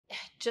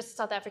just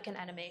South African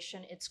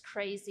animation, it's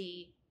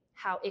crazy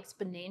how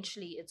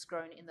exponentially it's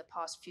grown in the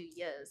past few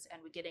years, and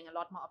we're getting a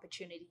lot more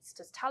opportunities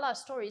to tell our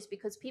stories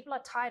because people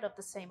are tired of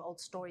the same old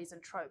stories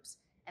and tropes,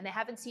 and they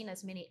haven't seen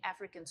as many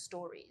African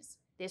stories.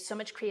 There's so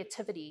much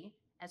creativity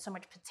and so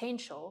much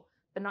potential,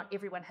 but not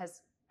everyone has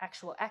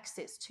actual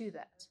access to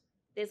that.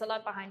 There's a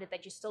lot behind it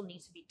that you still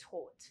need to be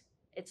taught.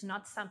 It's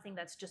not something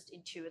that's just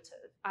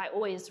intuitive. I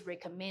always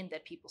recommend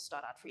that people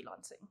start out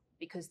freelancing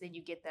because then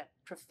you get that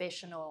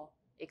professional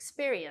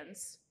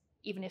experience,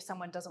 even if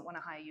someone doesn't want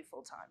to hire you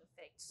full-time.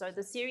 So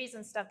the series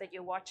and stuff that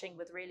you're watching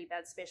with really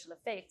bad special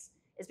effects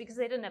is because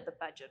they didn't have the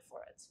budget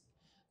for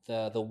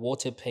it. The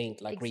water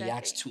paint like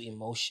reacts to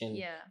emotion.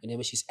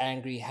 Whenever she's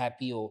angry,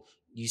 happy, or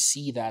you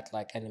see that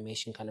like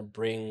animation kind of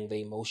bring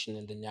the emotion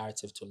and the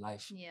narrative to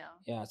life. Yeah,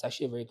 it's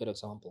actually a very good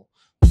example.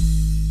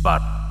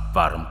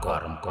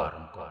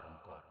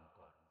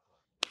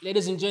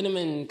 Ladies and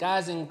gentlemen,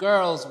 guys and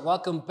girls,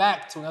 welcome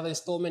back to another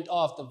installment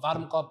of the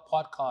Warmkop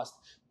podcast.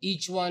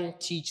 Each one,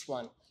 teach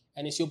one.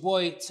 And it's your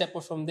boy,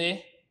 Tsepo from there.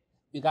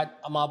 We got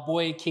my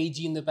boy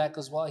KG in the back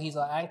as well. He's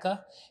our anchor.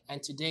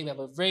 And today we have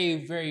a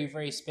very, very,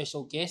 very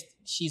special guest.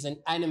 She's an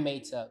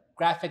animator,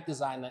 graphic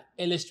designer,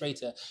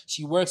 illustrator.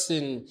 She works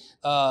in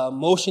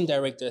motion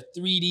director,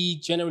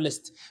 3D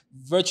generalist,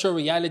 virtual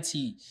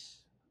reality.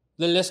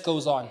 The list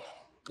goes on.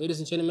 Ladies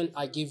and gentlemen,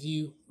 I give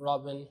you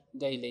Robyn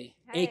Daly,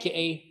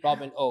 aka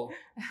RobynO.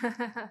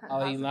 How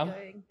are you, ma'am?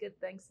 Going? Good,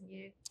 thanks, and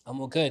you? I'm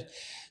all good.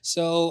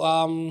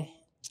 So,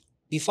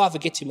 before I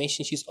forget to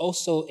mention, she's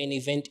also an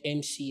event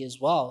MC as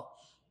well.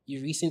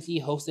 You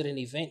recently hosted an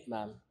event,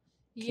 ma'am.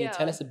 Can you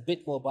tell us a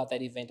bit more about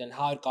that event and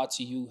how it got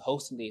to you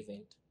hosting the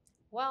event?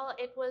 Well,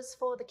 it was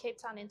for the Cape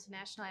Town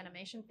International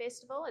Animation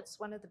Festival. It's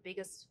one of the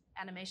biggest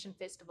animation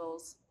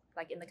festivals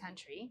like in the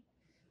country.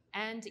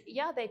 And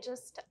yeah,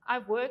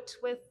 I've worked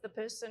with the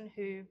person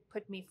who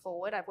put me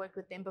forward. I've worked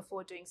with them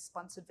before doing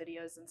sponsored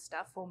videos and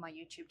stuff for my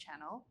YouTube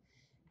channel.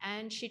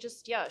 And she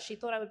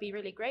thought I would be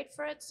really great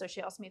for it. So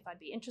she asked me if I'd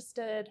be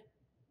interested,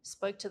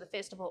 spoke to the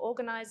festival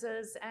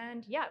organizers,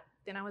 and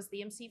then I was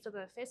the MC for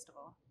the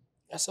festival.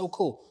 That's so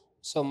cool.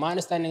 So my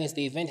understanding is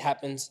the event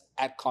happens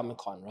at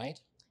Comic-Con, right?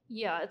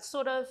 Yeah, it's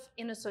sort of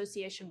in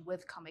association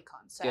with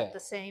Comic-Con. So at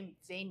the same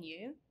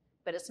venue,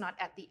 but it's not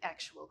at the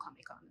actual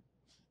Comic-Con.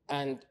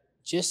 And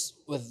just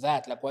with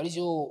that, like, what is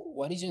your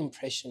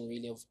impression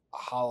really of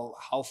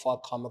how far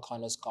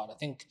Comic-Con has got? I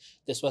think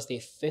this was their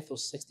 5th or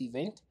 6th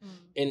event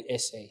in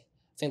SA.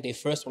 I think their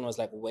first one was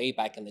like way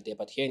back in the day,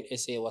 but here in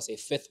SA it was a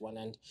 5th one.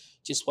 And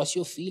just what's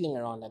your feeling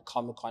around like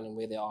Comic-Con and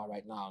where they are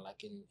right now,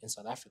 like in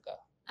South Africa?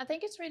 I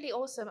think it's really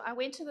awesome. I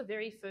went to the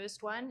very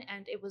first one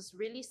and it was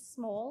really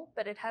small,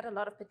 but it had a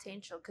lot of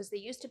potential because there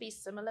used to be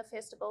similar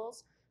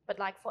festivals, but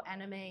like for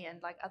anime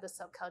and like other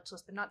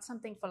subcultures, but not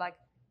something for like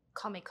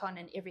Comic-Con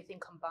and everything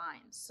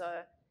combined. So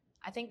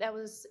I think it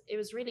was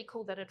really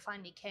cool that it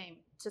finally came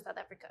to South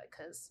Africa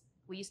because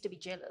we used to be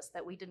jealous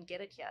that we didn't get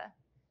it here.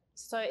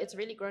 So it's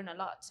really grown a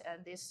lot,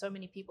 and there's so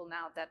many people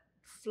now that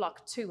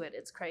flock to it.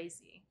 It's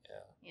crazy.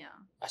 Yeah.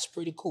 That's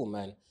pretty cool,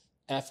 man.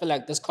 And I feel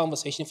like this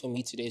conversation for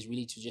me today is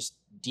really to just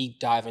deep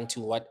dive into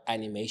what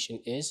animation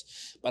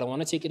is. But I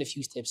want to take it a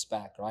few steps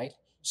back, right?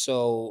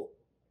 So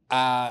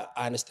I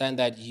understand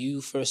that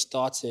you first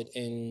started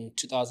in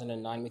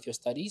 2009 with your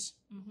studies.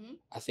 Mm-hmm.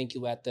 I think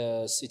you were at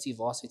the City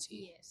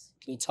Varsity. Yes.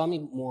 Can you tell me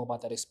more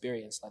about that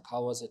experience? Like,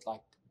 how was it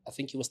like? I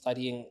think you were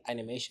studying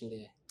animation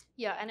there.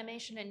 Yeah,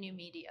 animation and new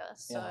media.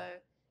 So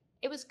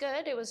it was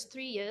good. It was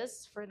 3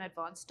 years for an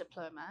advanced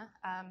diploma.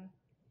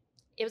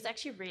 It was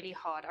actually really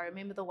hard. I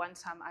remember the one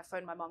time I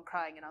phoned my mom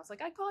crying and I was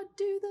like, I can't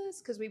do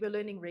this because we were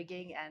learning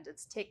rigging and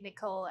it's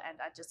technical and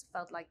I just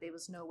felt like there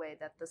was no way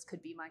that this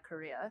could be my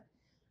career.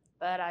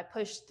 But I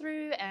pushed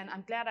through and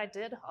I'm glad I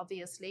did,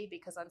 obviously,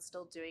 because I'm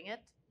still doing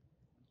it.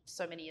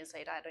 So many years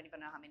later, I don't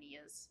even know how many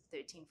years,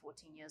 13,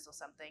 14 years or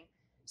something.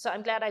 So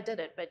I'm glad I did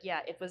it. But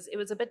yeah, it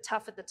was a bit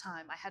tough at the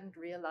time. I hadn't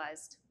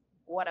realized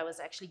what I was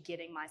actually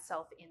getting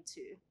myself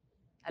into.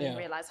 I didn't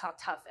realize how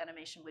tough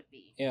animation would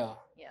be. Yeah.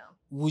 Yeah.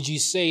 Would you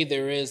say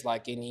there is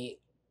like any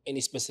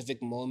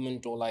specific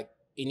moment or like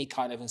any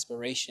kind of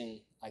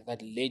inspiration like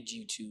that led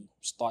you to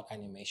start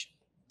animation?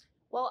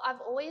 Well,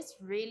 I've always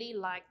really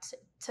liked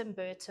Tim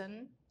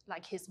Burton,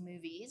 like his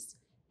movies,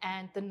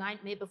 and The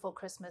Nightmare Before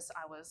Christmas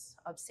I was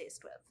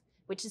obsessed with,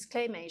 which is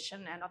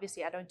claymation. And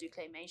obviously I don't do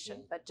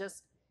claymation, but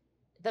just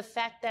the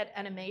fact that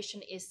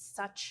animation is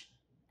such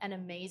an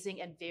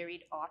amazing and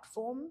varied art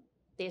form.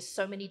 There's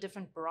so many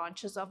different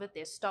branches of it.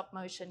 There's stop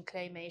motion,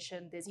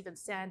 claymation, there's even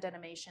sand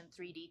animation,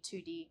 3D,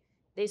 2D.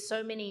 There's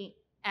so many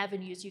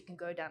avenues you can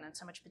go down and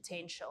so much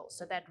potential.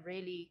 So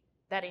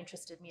that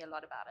interested me a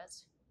lot about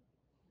it.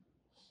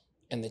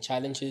 And the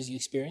challenges you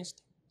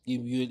experienced?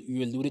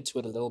 You alluded to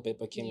it a little bit,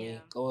 but can we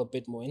go a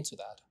bit more into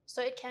that?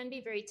 So it can be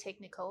very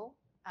technical.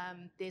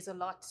 There's a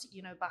lot,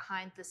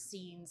 behind the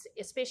scenes,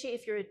 especially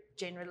if you're a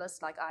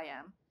generalist like I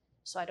am.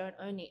 So I don't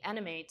only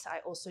animate, I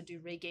also do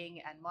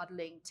rigging and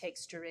modeling,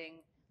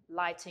 texturing,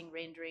 lighting,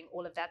 rendering,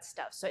 all of that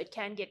stuff. So it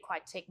can get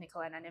quite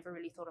technical, and I never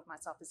really thought of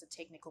myself as a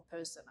technical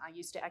person. I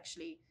used to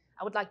actually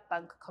I would like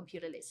bunk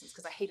computer lessons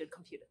because I hated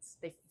computers.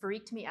 They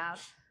freaked me out.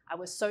 I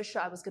was so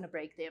sure I was going to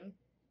break them.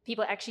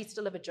 People actually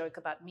still have a joke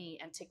about me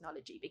and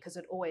technology because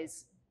it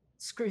always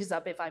screws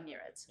up if I'm near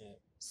it. Yeah.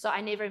 So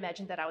I never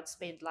imagined that I would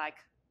spend like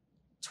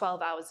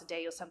 12 hours a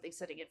day or something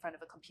sitting in front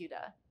of a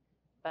computer.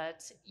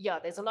 But yeah,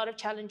 there's a lot of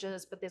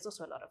challenges, but there's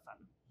also a lot of fun.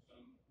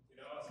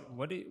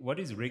 What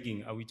is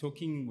rigging? Are we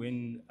talking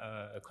when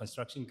a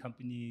construction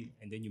company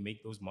and then you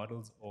make those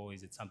models, or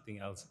is it something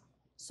else?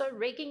 So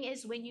rigging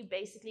is when you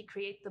basically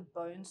create the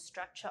bone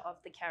structure of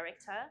the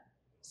character.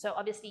 So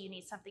obviously you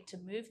need something to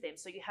move them.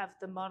 So you have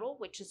the model,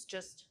 which is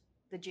just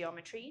the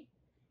geometry,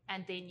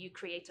 and then you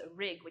create a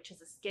rig, which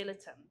is a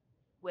skeleton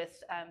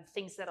with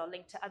things that are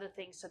linked to other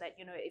things so that,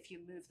 you know, if you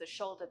move the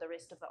shoulder, the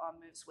rest of the arm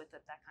moves with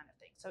it, that kind of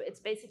thing. So it's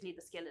basically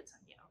the skeleton,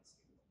 you know.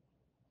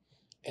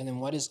 And then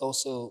what is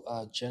also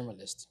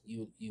generalist?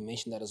 You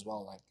mentioned that as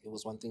well. Like it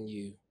was one thing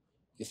you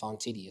found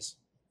tedious.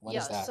 What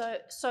is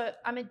that? So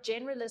I'm a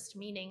generalist,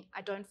 meaning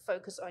I don't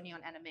focus only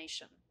on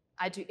animation.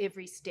 I do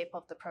every step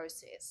of the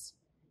process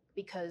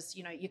because,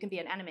 you know, you can be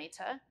an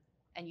animator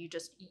and you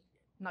just,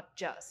 not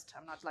just,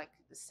 I'm not like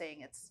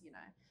saying it's, you know,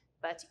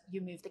 but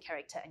you move the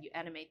character and you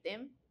animate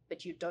them,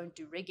 but you don't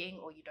do rigging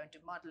or you don't do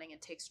modeling and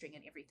texturing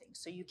and everything.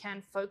 So you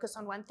can focus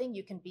on one thing.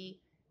 You can be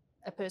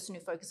a person who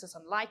focuses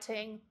on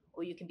lighting,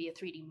 or you can be a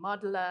 3D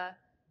modeler,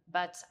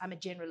 but I'm a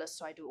generalist,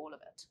 so I do all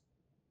of it.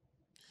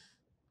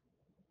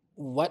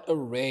 What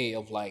array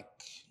of like,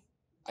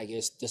 I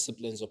guess,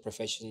 disciplines or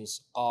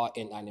professions are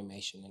in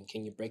animation, and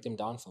can you break them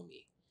down for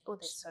me? Oh,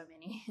 there's so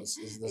many.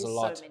 There's a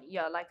lot. So many.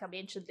 Yeah, like I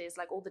mentioned, there's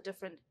like all the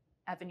different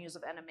avenues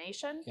of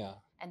animation. Yeah.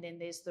 And then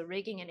there's the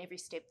rigging in every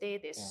step there.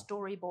 There's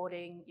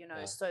storyboarding, you know,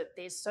 Yeah. so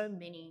there's so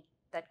many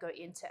that go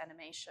into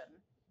animation.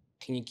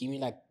 Can you give me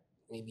like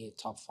maybe a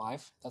top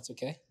 5? That's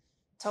okay.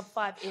 Top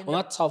 5 in Well,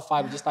 not top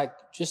 5,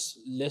 just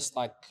list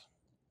like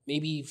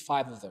maybe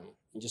 5 of them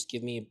and just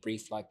give me a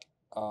brief like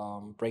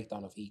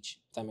breakdown of each.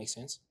 If that makes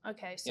sense.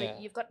 Okay, so Yeah.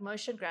 you've got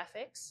motion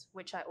graphics,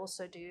 which I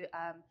also do.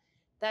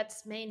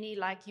 That's mainly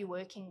like you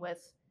working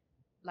with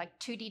like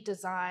 2D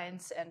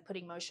designs and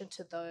putting motion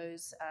to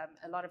those,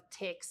 a lot of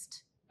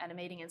text,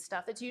 animating and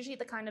stuff. It's usually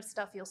the kind of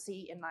stuff you'll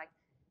see in like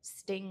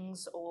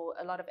stings or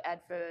a lot of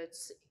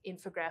adverts,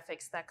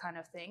 infographics, that kind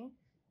of thing.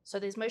 So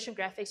there's motion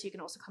graphics. You can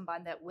also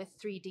combine that with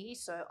 3D.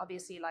 So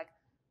obviously like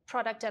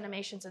product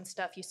animations and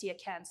stuff, you see a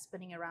can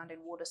spinning around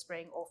and water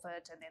spraying off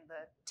it, and then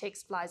the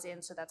text flies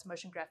in. So that's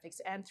motion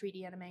graphics and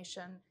 3D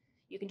animation.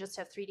 You can just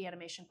have 3D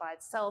animation by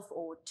itself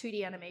or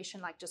 2D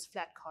animation, like just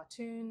flat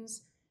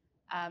cartoons.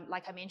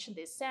 Like I mentioned,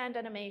 there's sand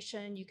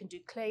animation. You can do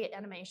clay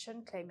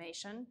animation,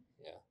 claymation.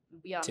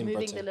 Yeah, Tim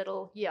moving Burton. the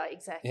little, yeah,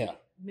 exactly. Yeah.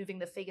 Moving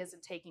the figures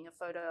and taking a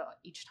photo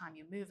each time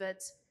you move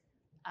it.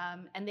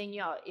 And then,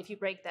 yeah, if you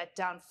break that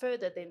down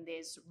further, then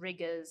there's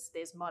riggers,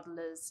 there's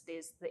modelers,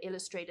 there's the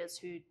illustrators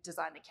who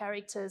design the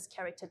characters,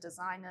 character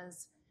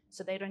designers.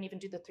 So they don't even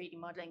do the 3D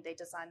modeling. They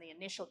design the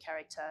initial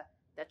character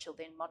that you'll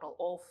then model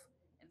off.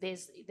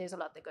 There's a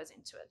lot that goes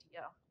into it,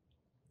 yeah.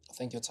 I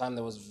think your time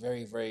there was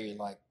very, very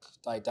like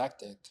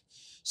didactic.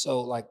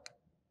 So like,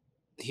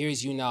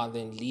 here's you now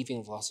then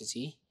leaving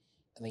varsity,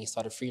 and then you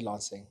started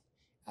freelancing.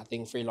 I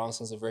think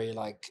freelancing is a very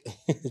like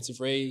it's a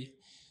very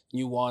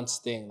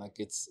nuanced thing. Like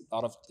it's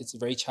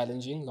very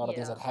challenging. A lot of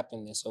things Yeah. that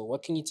happen there. So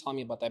what can you tell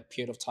me about that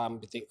period of time?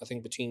 I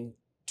think between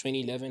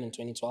 2011 and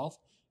 2012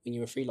 when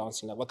you were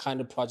freelancing. Like what kind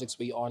of projects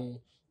were you on?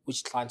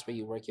 Which clients were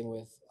you working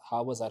with?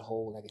 How was that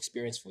whole like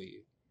experience for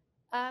you?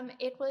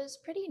 It was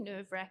pretty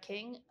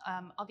nerve-wracking.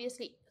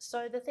 Obviously,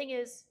 so the thing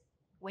is,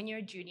 when you're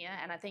a junior,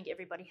 and I think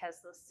everybody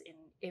has this in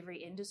every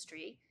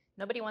industry,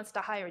 nobody wants to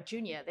hire a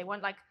junior. They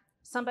want like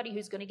somebody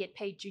who's going to get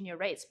paid junior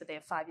rates, but they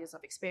have 5 years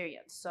of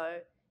experience. So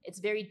it's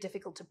very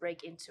difficult to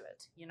break into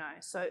it, you know.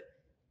 So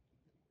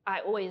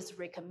I always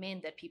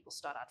recommend that people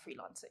start out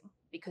freelancing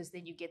because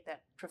then you get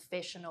that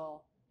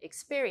professional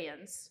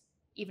experience,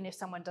 even if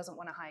someone doesn't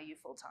want to hire you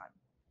full-time.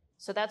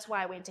 So that's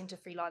why I went into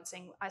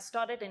freelancing. I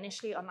started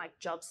initially on like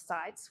job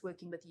sites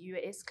working with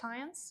US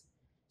clients.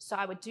 So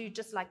I would do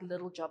just like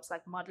little jobs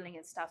like modeling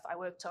and stuff. I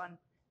worked on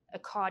a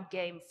card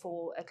game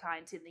for a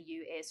client in the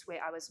US where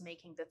I was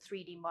making the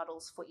 3D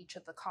models for each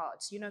of the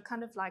cards. You know,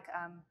 kind of like,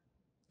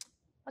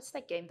 what's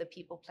that game that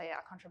people play?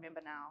 I can't remember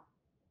now.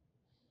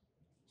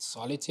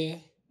 Solitaire?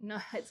 No,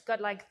 it's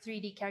got like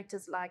 3D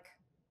characters like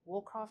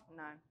Warcraft.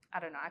 No, I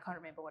don't know. I can't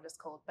remember what it's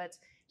called. But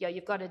yeah,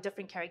 you've got a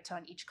different character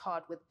on each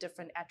card with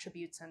different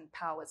attributes and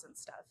powers and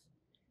stuff.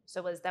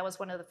 So that was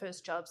one of the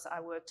first jobs I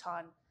worked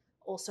on.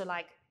 Also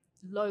like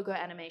logo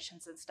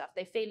animations and stuff.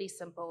 They're fairly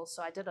simple.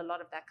 So I did a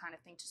lot of that kind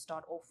of thing to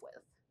start off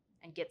with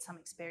and get some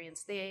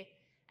experience there.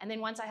 And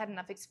then once I had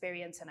enough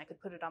experience and I could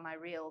put it on my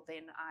reel,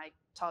 then I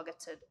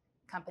targeted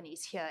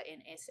companies here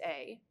in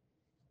SA.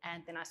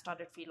 And then I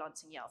started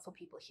freelancing, for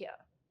people here.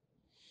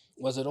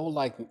 Was it all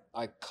like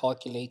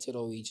calculated,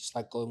 or were you just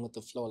like going with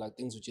the flow, like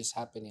things were just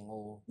happening?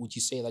 Or would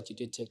you say that you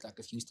did take like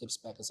a few steps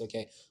back and say,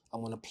 okay,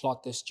 I'm going to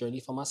plot this journey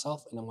for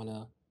myself and I'm going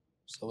to,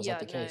 so was that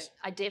the case?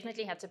 I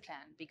definitely had to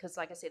plan because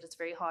like I said, it's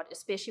very hard,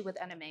 especially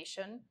with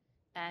animation.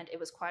 and it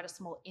was quite a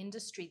small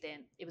industry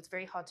then. It was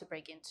very hard to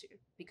break into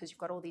because you've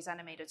got all these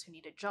animators who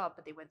need a job,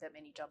 but there weren't that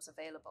many jobs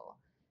available.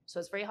 So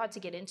it's very hard to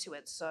get into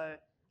it. So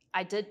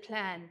I did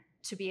plan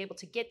to be able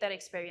to get that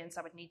experience.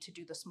 I would need to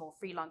do the small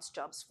freelance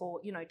jobs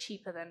for,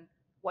 cheaper than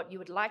what you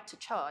would like to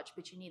charge,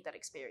 but you need that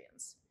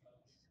experience.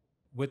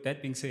 With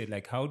that being said,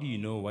 like, how do you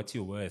know what's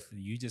your worth?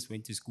 You just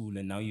went to school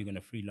and now you're going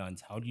to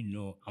freelance. How do you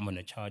know I'm going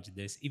to charge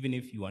this, even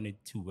if you wanted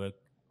to work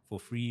for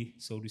free,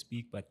 so to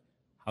speak? But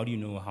how do you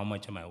know how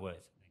much am I worth?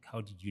 Like,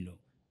 how did you know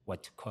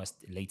what to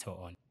cost later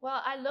on?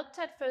 Well, I looked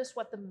at first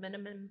what the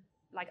minimum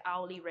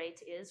hourly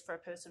rate is for a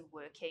person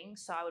working.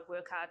 So I would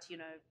work out,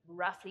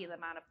 roughly the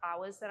amount of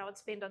hours that I would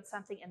spend on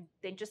something, and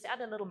then just add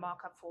a little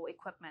markup for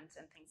equipment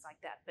and things like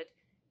that. But,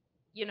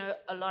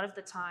 a lot of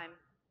the time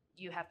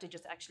you have to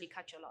just actually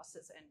cut your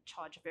losses and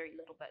charge a very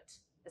little bit,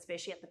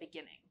 especially at the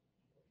beginning.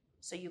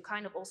 So you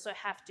kind of also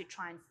have to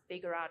try and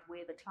figure out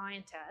where the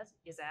client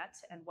is at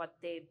and what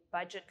their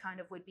budget kind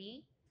of would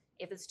be.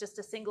 If it's just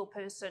a single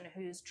person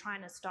who's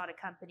trying to start a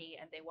company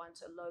and they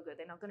want a logo,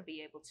 they're not going to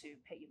be able to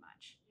pay you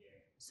much.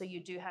 So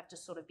you do have to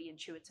sort of be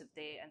intuitive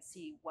there and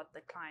see what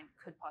the client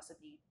could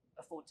possibly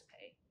afford to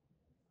pay.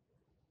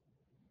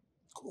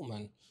 Cool,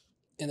 man.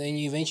 And then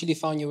you eventually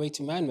found your way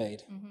to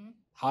Man-Made. Mm-hmm.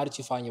 How did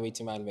you find your way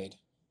to Man-Made?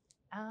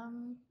 I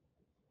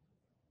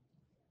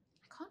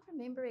can't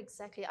remember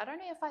exactly. I don't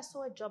know if I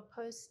saw a job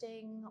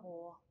posting,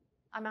 or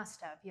I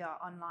must have,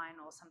 online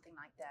or something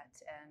like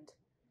that. And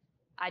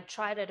I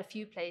tried at a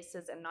few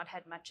places and not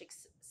had much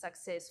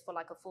success for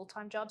a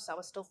full-time job. So I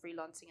was still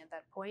freelancing at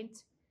that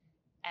point.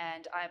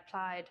 And I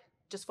applied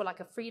just for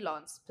a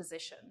freelance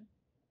position.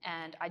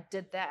 And I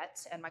did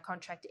that, and my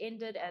contract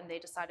ended, and they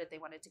decided they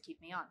wanted to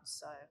keep me on.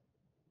 So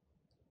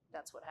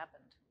that's what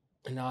happened.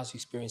 And how's your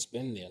experience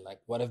been there?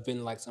 What have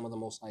been some of the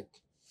most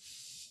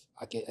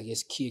I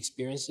guess key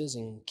experiences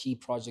and key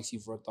projects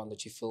you've worked on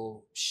that you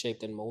feel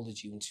shaped and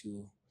molded you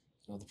into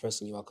the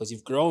person you are? Because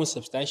you've grown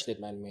substantially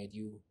at Man-Made.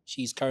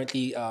 She's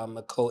currently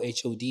a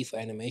co-HOD for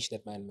animation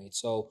at Man-Made.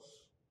 So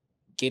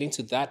getting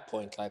to that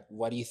point,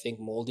 what do you think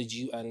molded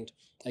you, and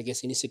I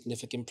guess any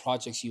significant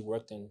projects you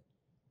worked in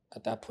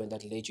at that point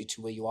that led you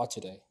to where you are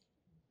today?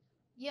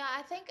 Yeah,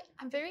 I think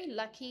I'm very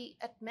lucky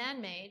at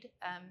Man-Made.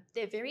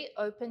 They're very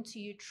open to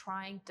you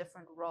trying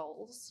different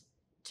roles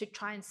to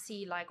try and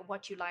see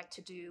what you like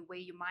to do, where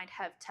you might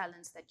have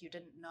talents that you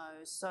didn't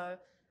know. So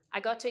I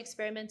got to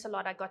experiment a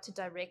lot. I got to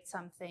direct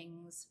some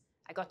things.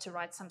 I got to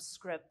write some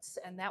scripts,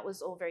 and that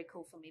was all very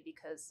cool for me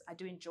because I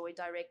do enjoy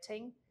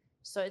directing.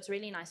 So it's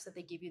really nice that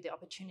they give you the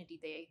opportunity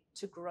there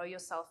to grow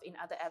yourself in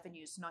other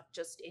avenues, not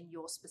just in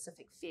your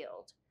specific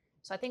field.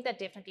 So I think that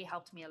definitely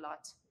helped me a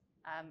lot.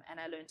 And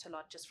I learned a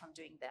lot just from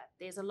doing that.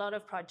 There's a lot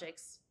of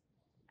projects.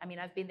 I mean,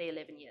 I've been there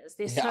 11 years.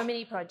 There's so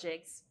many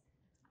projects.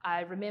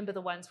 I remember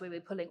the ones where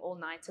we're pulling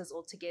all-nighters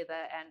all together,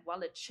 and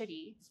while it's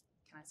shitty,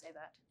 can I say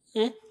that?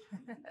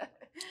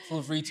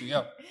 Feel free to,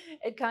 yeah.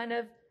 It kind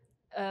of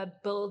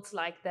builds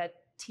that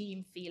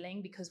team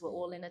feeling because we're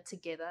all in it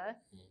together.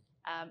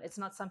 It's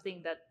not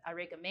something that I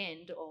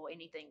recommend or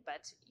anything,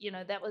 but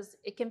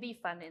it can be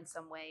fun in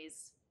some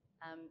ways.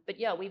 But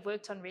yeah, we've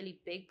worked on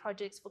really big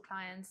projects for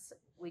clients.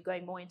 We're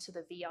going more into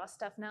the VR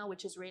stuff now,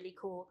 which is really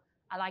cool.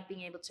 I like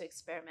being able to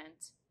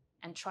experiment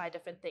and try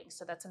different things.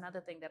 So that's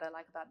another thing that I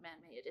like about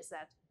Man-Made, is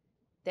that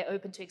they're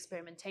open to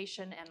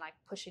experimentation and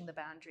pushing the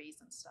boundaries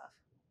and stuff.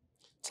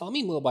 Tell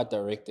me more about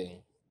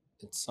directing.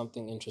 It's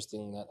something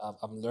interesting that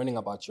I'm learning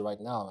about you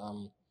right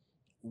now.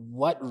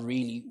 What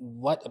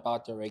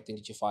about directing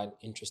did you find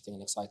interesting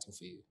and exciting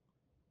for you?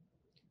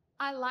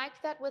 I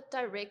like that with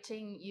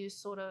directing, you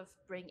sort of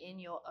bring in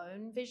your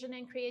own vision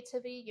and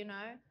creativity.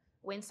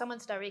 When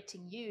someone's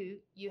directing you,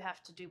 you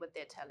have to do what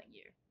they're telling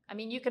you. I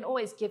mean, you can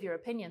always give your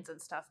opinions and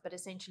stuff, but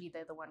essentially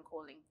they're the one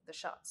calling the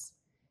shots.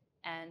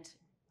 And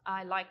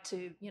I like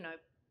to,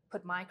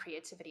 put my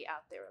creativity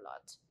out there a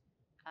lot.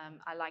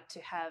 I like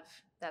to have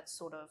that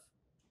sort of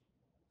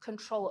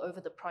control over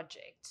the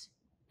project.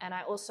 And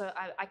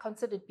I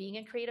considered being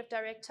a creative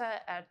director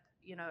at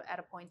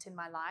a point in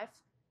my life.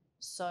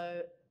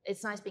 So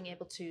it's nice being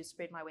able to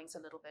spread my wings a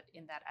little bit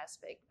in that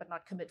aspect, but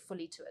not commit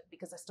fully to it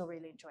because I still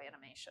really enjoy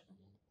animation.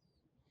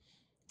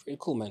 Pretty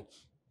cool, man.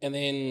 And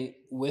then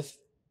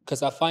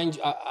because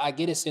I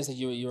get a sense that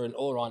you're an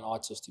all-around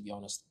artist, to be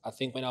honest. I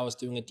think when I was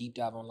doing a deep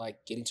dive on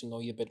getting to know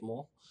you a bit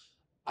more,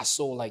 I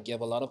saw you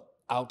have a lot of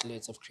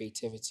outlets of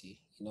creativity.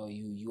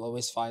 You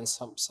always find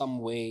some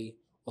way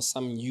or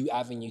some new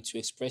avenue to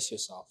express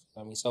yourself.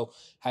 I mean, so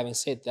having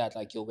said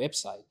that, your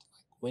website,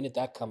 when did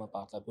that come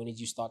about? When did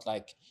you start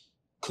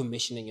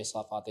commissioning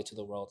yourself out there to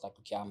the world?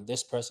 Okay, I'm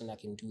this person, I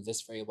can do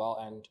this very well,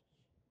 and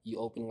you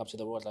opening up to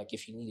the world,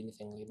 if you need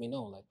anything, let me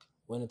know.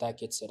 When did that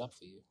get set up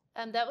for you?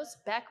 That was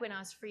back when I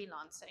was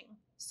freelancing.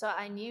 So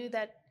I knew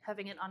that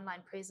having an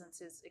online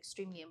presence is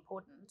extremely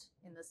important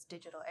in this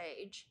digital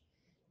age.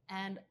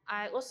 And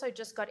I also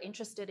just got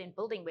interested in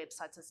building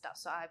websites and stuff.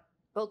 So I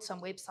built some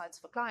websites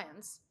for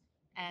clients,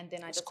 and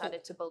then I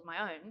decided to build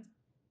my own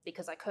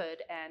because I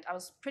could. And I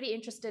was pretty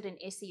interested in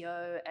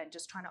SEO and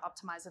just trying to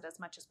optimize it as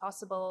much as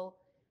possible.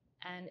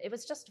 And it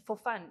was just for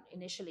fun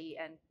initially.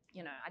 And,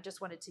 you know, I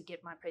just wanted to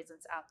get my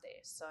presence out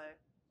there. So,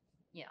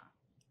 yeah.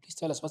 Please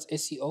tell us, what's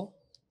SEO?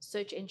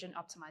 Search engine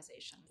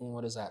optimization. And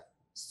what is that?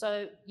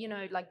 So, you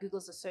know, like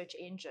Google's a search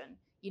engine.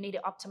 You need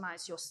to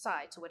optimize your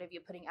site or whatever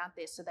you're putting out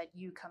there so that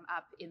you come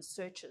up in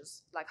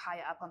searches, like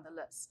higher up on the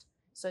list.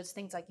 So it's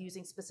things like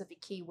using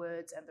specific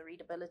keywords and the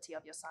readability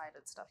of your site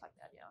and stuff like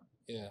that.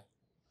 Yeah. Yeah.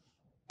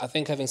 I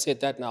think having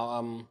said that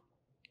now,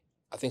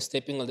 I think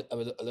stepping a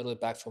little bit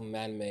back from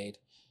man-made,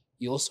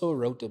 you also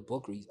wrote a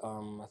book,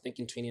 I think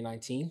in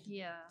 2019.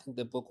 Yeah. I think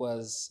the book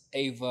was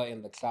Ava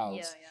in the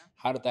Clouds. Yeah.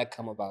 How did that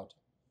come about?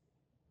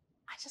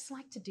 I just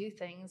like to do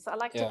things. I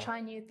like Yeah. to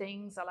try new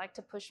things. I like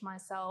to push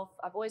myself.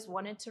 I've always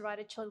wanted to write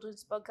a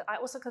children's book. I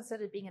also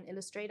considered being an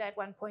illustrator at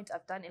one point.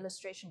 I've done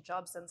illustration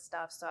jobs and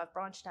stuff, so I've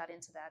branched out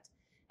into that.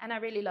 And I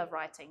really love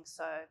writing,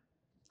 so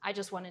I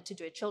just wanted to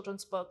do a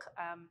children's book.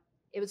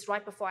 It was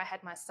right before I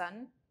had my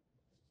son.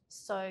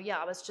 So yeah,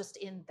 I was just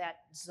in that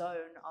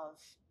zone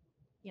of,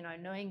 you know,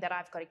 knowing that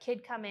I've got a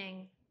kid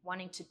coming,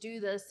 wanting to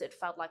do this. It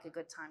felt like a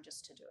good time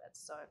just to do it.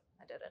 So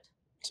I did it.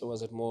 So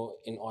was it more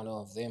in honor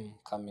of them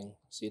coming?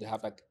 So you'd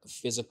have like a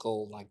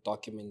physical like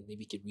document,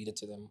 maybe you could read it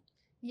to them.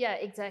 Yeah,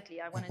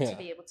 exactly. I wanted to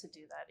be able to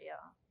do that, yeah.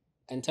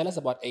 And tell us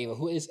about Ava.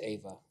 Who is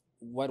Ava?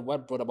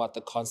 What brought about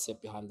the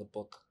concept behind the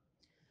book?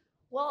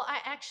 Well, I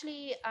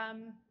actually,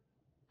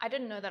 I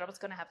didn't know that I was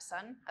going to have a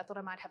son. I thought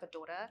I might have a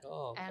daughter.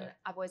 Oh, okay. And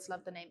I've always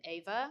loved the name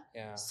Ava.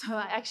 Yeah. So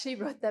I actually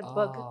wrote that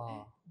book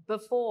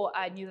before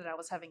I knew that I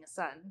was having a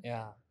son.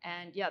 Yeah.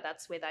 And yeah,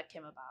 that's where that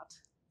came about.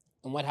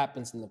 And what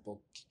happens in the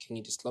book? Can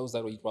you disclose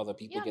that, or you'd rather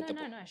people get the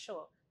book? No,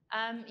 sure.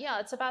 Yeah,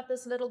 it's about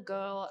this little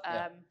girl.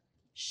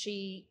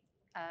 She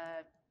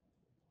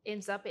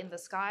ends up in the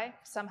sky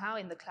somehow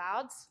in the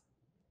clouds.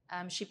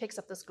 She picks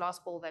up this glass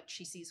ball that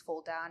she sees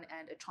fall down,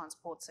 and it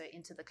transports her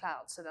into the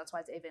clouds. So that's why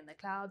it's Ava in the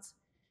clouds.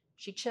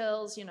 She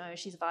chills, you know,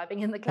 she's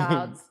vibing in the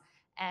clouds.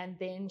 And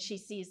then she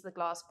sees the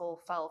glass ball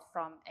fell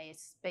from a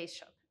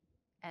spaceship.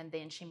 And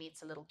then she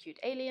meets a little cute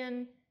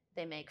alien.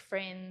 They make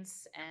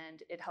friends,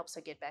 and it helps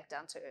her get back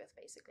down to earth,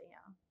 basically,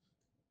 yeah.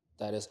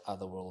 That is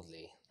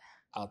otherworldly,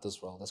 out this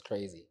world. That's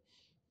crazy.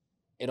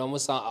 It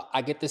almost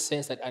I get the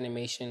sense that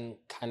animation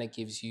kind of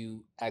gives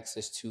you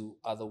access to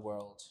other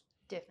worlds.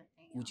 Definitely.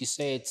 Yeah. Would you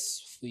say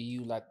it's for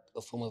you like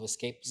a form of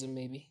escapism,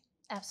 maybe?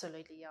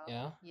 Absolutely, yeah.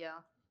 Yeah? Yeah.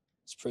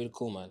 It's pretty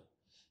cool, man.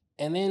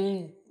 And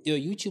then your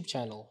YouTube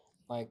channel,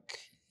 like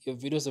your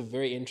videos are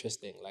very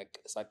interesting. Like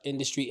it's like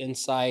industry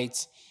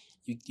insights.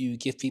 You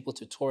give people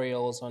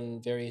tutorials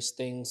on various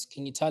things.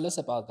 Can you tell us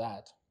about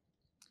that?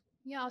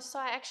 Yeah, so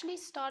I actually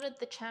started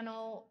the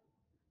channel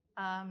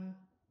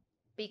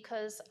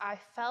because I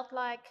felt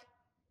like,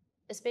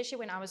 especially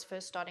when I was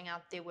first starting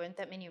out, there weren't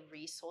that many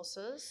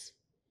resources,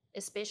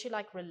 especially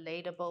like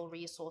relatable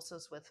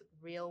resources with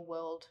real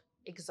world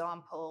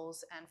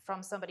examples and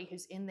from somebody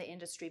who's in the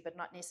industry but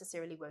not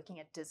necessarily working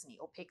at Disney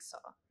or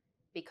Pixar,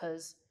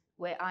 because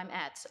where I'm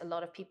at, a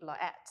lot of people are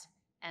at,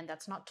 and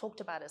that's not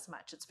talked about as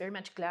much. It's very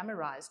much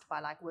glamorized by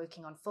like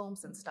working on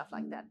films and stuff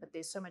like that, but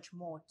there's so much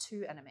more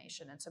to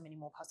animation and so many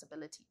more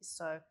possibilities.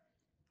 So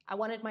I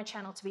wanted my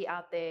channel to be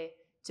out there,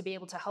 to be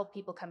able to help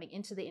people coming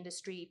into the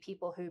industry,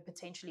 people who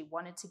potentially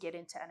wanted to get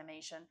into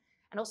animation,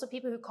 and also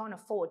people who can't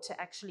afford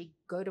to actually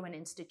go to an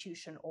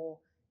institution or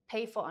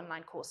pay for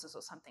online courses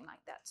or something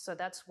like that. So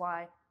that's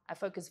why I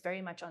focus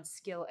very much on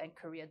skill and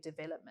career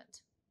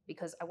development,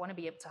 because I want to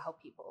be able to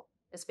help people,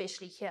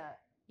 especially here.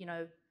 You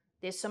know,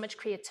 there's so much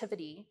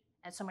creativity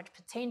and so much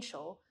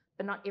potential,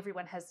 but not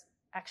everyone has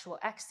actual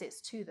access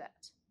to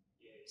that.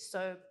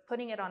 So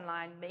putting it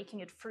online, making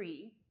it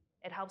free,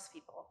 it helps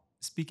people.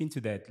 Speaking to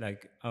that,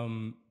 like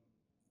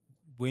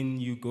when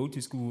you go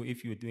to school,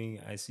 if you're doing,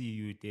 I see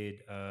you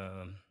did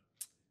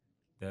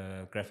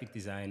the graphic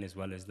design as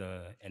well as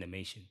the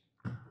animation.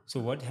 So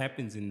what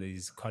happens in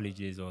these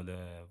colleges or the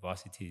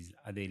varsities?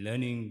 Are they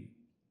learning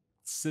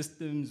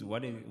systems?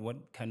 What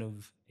kind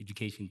of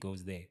education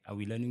goes there? Are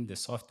we learning the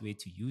software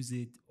to use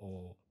it,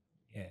 or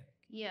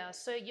Yeah,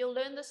 so you'll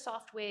learn the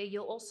software.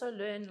 You'll also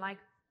learn like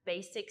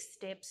basic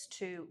steps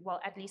to, well,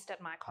 at least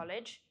at my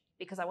college,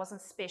 because I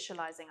wasn't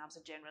specializing, I was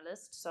a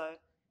generalist. So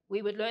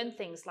we would learn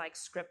things like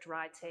script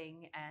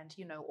writing and,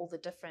 you know, all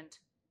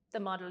the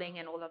modeling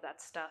and all of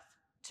that stuff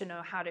to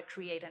know how to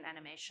create an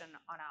animation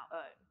on our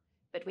own.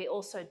 But we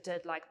also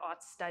did like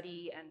art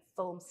study and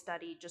film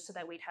study just so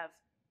that we'd have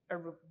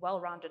a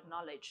well-rounded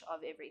knowledge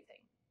of everything.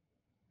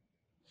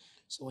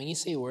 So when you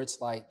say words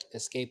like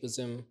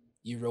escapism,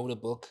 you wrote a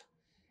book,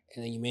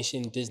 and then you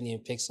mentioned Disney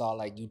and Pixar,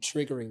 like you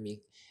triggering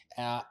me.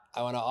 And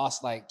I want to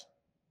ask, like,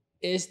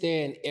 is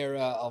there an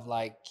era of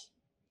like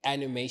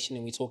animation,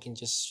 and we're talking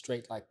just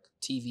straight like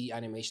TV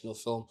animation or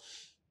film?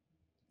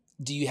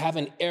 Do you have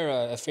an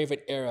era, a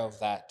favorite era of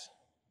that?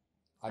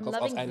 Like I'm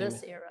loving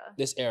this era.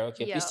 This era,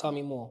 okay. Yeah. Please tell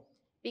me more.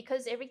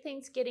 Because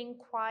everything's getting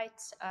quite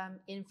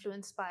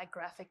influenced by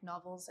graphic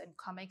novels and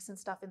comics and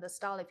stuff in the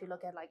style. If you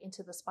look at like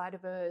Into the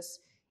Spider-Verse,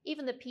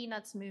 even the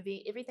Peanuts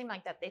movie, everything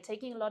like that, they're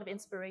taking a lot of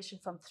inspiration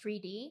from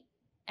 3D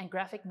and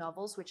graphic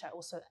novels, which I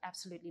also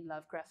absolutely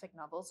love graphic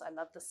novels. I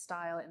love the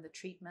style and the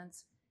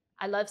treatments.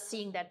 I love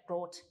seeing that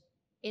brought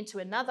into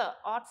another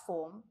art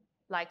form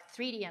like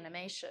 3D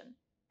animation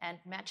and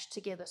matched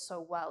together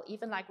so well.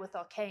 Even like with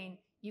Arcane,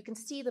 you can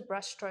see the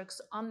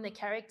brushstrokes on the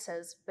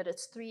characters, but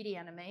it's 3D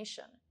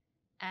animation.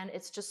 And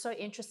it's just so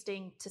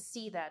interesting to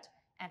see that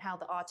and how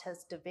the art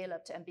has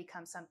developed and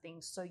become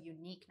something so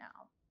unique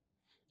now.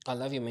 I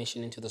love you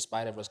mentioning Into the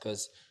Spider-Verse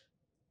because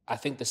I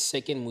think the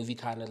second movie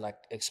kind of like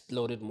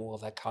exploded more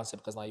of that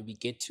concept because now we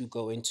get to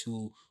go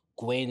into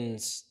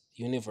Gwen's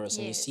universe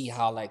and you see Yes.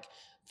 how like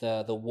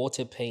the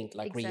water paint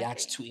like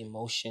reacts Exactly. to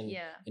emotion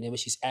Yeah. whenever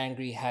she's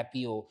angry,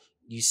 happy, or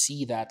you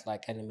see that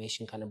like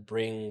animation kind of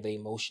bring the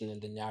emotion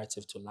and the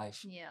narrative to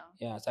life. Yeah.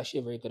 Yeah, it's actually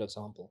a very good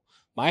example.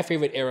 My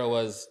favorite era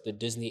was the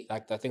Disney,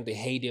 like I think the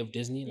heyday of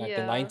Disney, like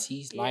the Yeah.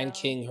 90s, Lion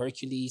Yeah. King,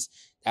 Hercules.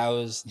 That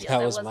was Yeah, that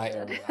that was was my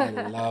good.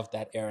 era. I loved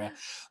that era.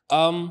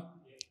 Um,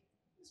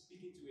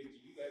 Speaking to it,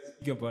 you guys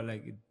speak about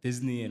like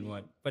Disney and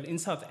what, but in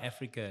South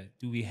Africa,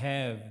 do we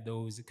have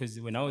those? Because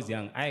when I was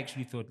young, I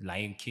actually thought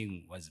Lion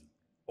King was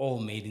all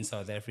made in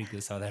South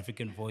Africa, South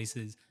African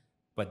voices.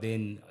 But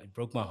then it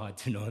broke my heart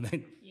to know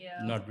that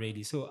Yeah. not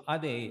really. So are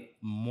there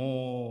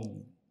more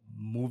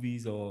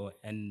movies or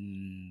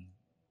and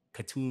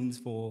cartoons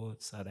for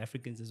South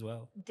Africans as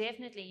well?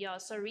 Definitely, yeah.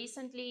 So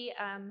recently,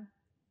 I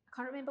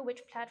can't remember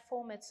which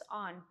platform it's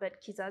on,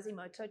 but Kizazi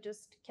Moto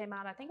just came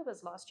out. I think it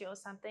was last year or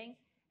something.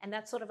 And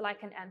that's sort of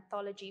like an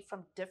anthology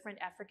from different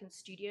African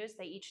studios.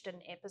 They each did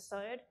an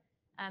episode.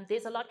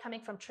 There's a lot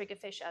coming from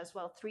Triggerfish as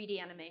well, 3D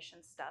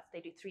animation stuff. They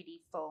do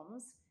 3D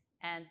films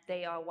and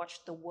they are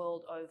watched the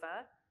world over.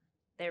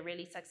 They're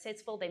really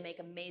successful. They make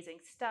amazing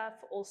stuff.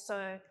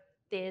 Also,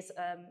 there's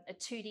a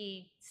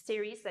 2D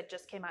series that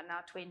just came out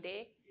now,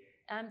 Twende.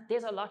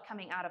 There's a lot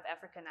coming out of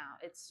Africa now.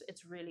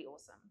 It's really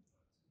awesome.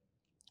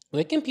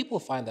 where can people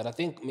find that? I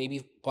think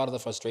maybe part of the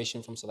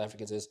frustration from South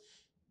Africans is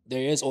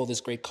there is all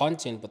this great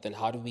content, but then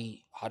how do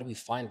we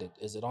find it?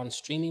 Is it on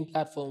streaming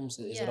platforms?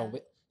 Is it Yeah. on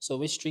so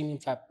which streaming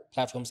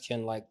platforms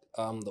can like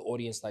the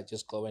audience like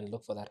just go and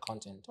look for that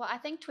content? Well, I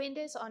think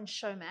Twende's on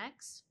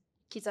Showmax.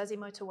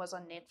 Kizazimoto was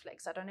on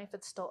Netflix. I don't know if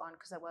it's still on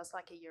because it was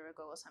like a year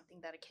ago or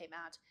something that it came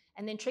out.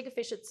 And then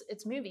Triggerfish,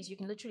 it's movies. You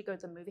can literally go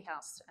to the movie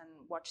house and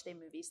watch their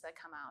movies that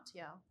come out.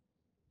 Yeah.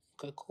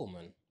 Okay, cool,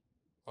 man.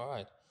 All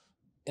right,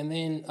 and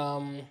then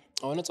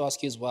I wanted to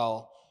ask you as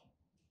well.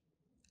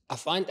 I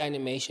find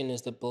animation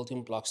is the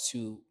building blocks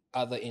to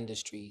other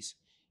industries.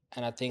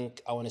 And I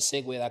think I want to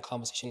segue that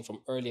conversation from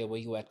earlier where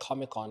you were at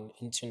Comic Con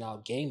into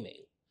now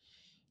gaming.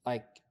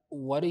 Like,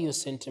 what are your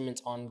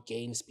sentiments on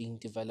games being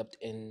developed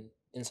in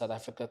South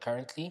Africa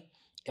currently?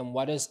 And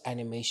what is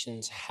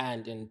animation's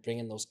hand in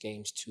bringing those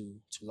games to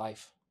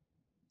life?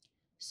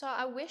 So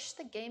I wish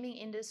the gaming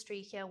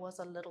industry here was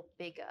a little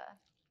bigger.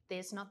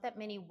 There's not that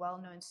many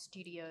well-known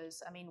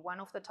studios. I mean, one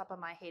off the top of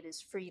my head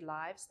is Free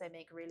Lives. They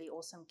make really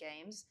awesome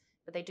games,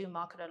 but they do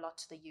market a lot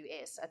to the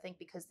US. I think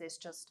because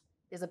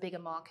there's a bigger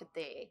market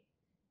there.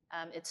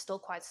 It's still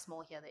quite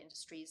small here. The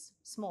industry's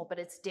small, but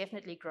it's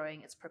definitely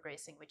growing. It's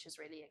progressing, which is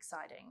really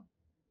exciting.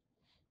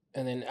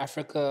 And then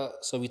Africa,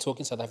 so we're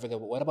talking South Africa,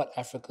 but what about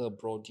Africa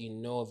abroad? Do you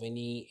know of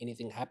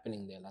anything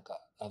happening there, like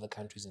other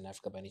countries in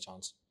Africa by any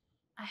chance?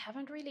 I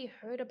haven't really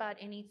heard about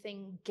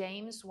anything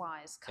games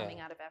wise coming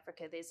Yeah. out of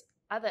Africa. There's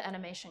other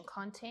animation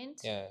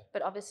content, Yeah,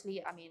 but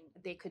obviously, I mean,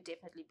 there could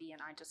definitely be,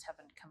 and I just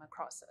haven't come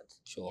across it.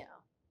 sure. Yeah.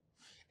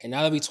 And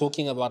now that we're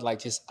talking about like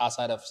just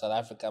outside of South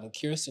Africa, I'm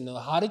curious to know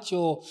how did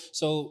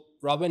so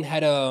Robyn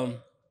had a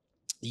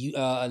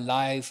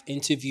live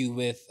interview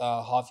with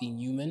Harvey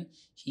Newman.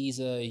 He's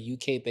a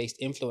UK based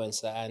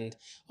influencer, and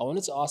I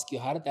wanted to ask you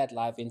how did that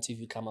live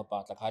interview come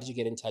about? Like, how did you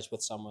get in touch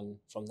with someone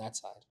from that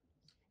side?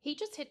 He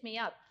just hit me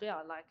up.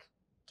 Yeah, like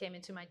came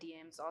into my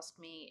DMs, asked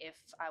me if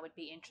I would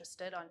be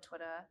interested on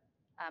Twitter.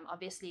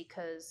 Obviously,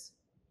 because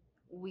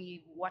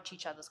we watch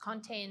each other's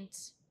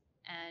content.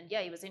 And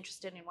yeah, he was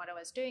interested in what I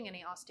was doing and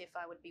he asked if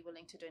I would be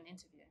willing to do an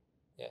interview.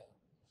 Yeah,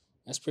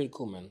 that's pretty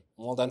cool, man.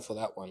 Well done for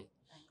that one.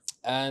 Thanks.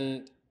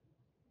 And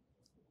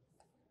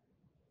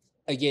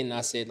again,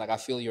 I said, like, I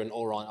feel you're an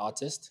all round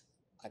artist.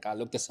 Like, I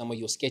looked at some of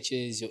your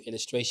sketches, your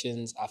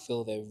illustrations. I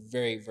feel they're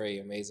very, very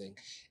amazing.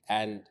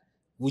 And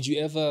would you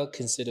ever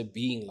consider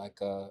being like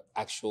a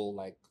actual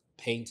like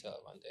painter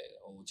one day,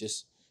 or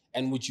just?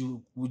 And would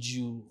you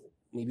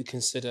maybe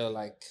consider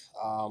like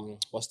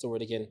what's the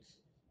word again?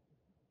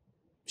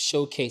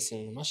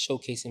 Showcasing, not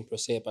showcasing per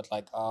se, but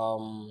like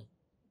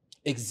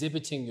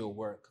exhibiting your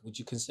work. Would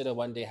you consider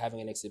one day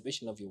having an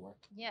exhibition of your work?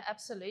 Yeah,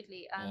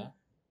 absolutely. Yeah.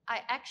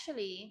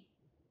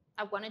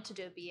 I wanted to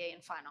do a BA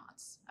in fine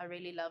arts. I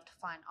really loved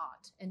fine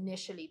art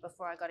initially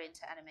before I got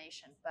into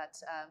animation, but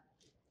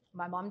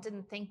my mom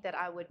didn't think that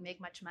I would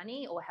make much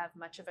money or have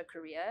much of a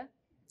career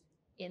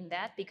in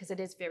that because it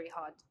is very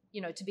hard,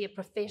 to be a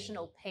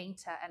professional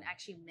painter and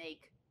actually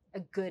make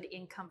a good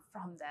income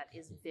from that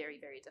is very,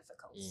 very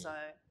difficult. So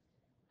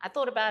I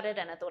thought about it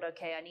and I thought,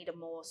 okay, I need a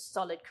more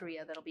solid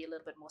career that'll be a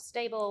little bit more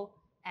stable.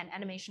 And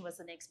animation was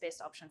the next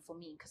best option for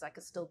me because I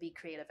could still be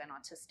creative and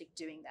artistic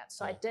doing that.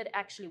 So I did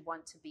actually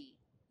want to be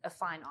a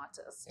fine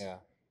artist. Yeah.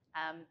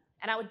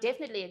 And I would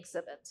definitely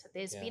exhibit.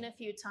 There's Yeah. been a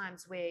few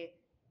times where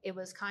it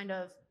was kind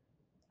of,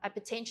 I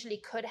potentially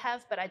could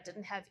have, but I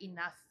didn't have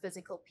enough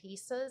physical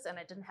pieces and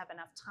I didn't have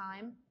enough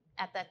time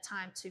at that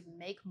time to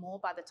make more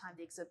by the time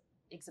the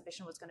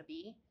exhibition was going to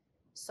be.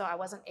 So I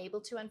wasn't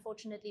able to,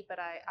 unfortunately, but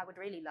I would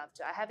really love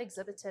to. I have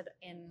exhibited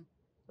in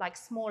like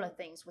smaller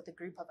things with a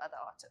group of other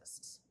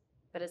artists,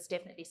 but it's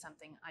definitely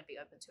something I'd be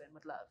open to and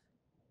would love.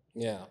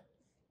 Yeah.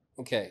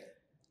 Okay.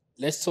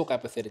 Let's talk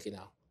hypothetically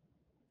now.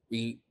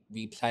 We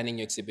planning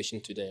your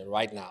exhibition today,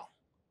 right now.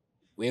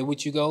 Where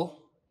would you go?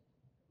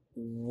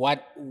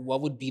 What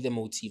would be the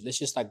motif? Let's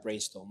just like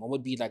brainstorm. What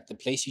would be like the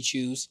place you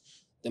choose,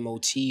 the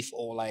motif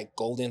or like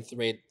golden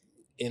thread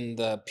in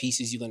the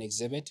pieces you're gonna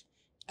exhibit,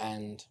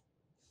 and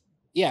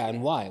yeah,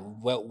 and why?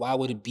 Why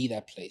would it be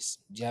that place?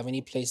 Do you have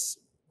any place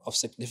of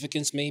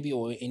significance, maybe,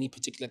 or any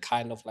particular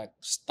kind of like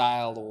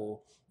style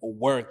or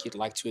work you'd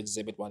like to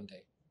exhibit one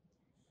day?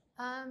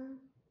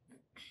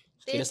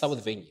 Okay, let's start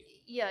with venue.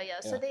 Yeah.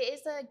 So Yeah. there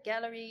is a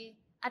gallery.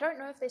 I don't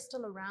know if they're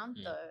still around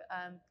Mm.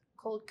 though.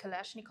 Called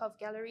Kalashnikov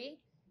Gallery,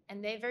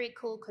 and they're very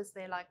cool because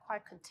they're like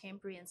quite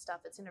contemporary and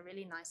stuff. It's in a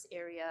really nice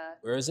area.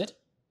 Where is it?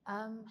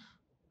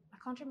 I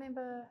can't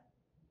remember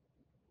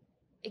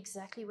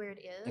exactly where it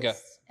is. Okay.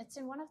 It's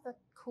in one of the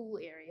cool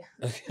areas,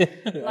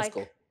 That's like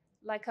cool.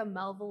 like a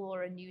Melville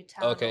or a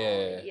Newtown.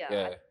 Okay,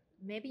 yeah.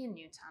 Maybe in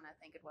Newtown, I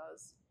think it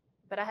was.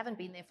 But I haven't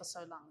been there for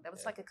so long. That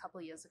was Yeah. like a couple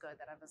of years ago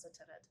that I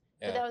visited it.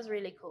 Yeah. But that was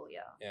really cool,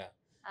 yeah.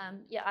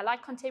 Yeah. I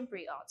like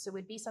contemporary art. So it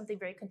would be something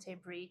very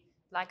contemporary.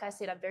 Like I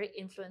said, I'm very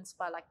influenced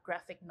by like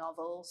graphic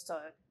novels.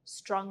 So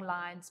strong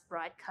lines,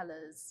 bright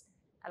colors.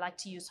 I like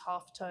to use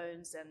half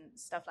tones and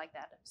stuff like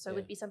that. So it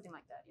would be something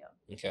like that, yeah.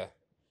 Okay.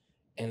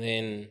 And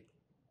then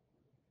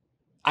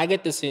I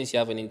get the sense you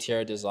have an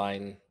interior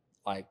design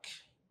like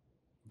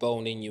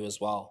bone in you as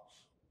well.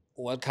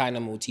 What kind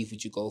of motif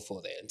would you go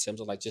for there in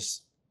terms of like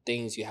just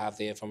things you have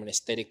there from an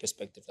aesthetic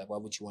perspective? Like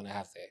what would you want to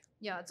have there?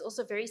 Yeah, it's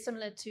also very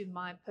similar to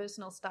my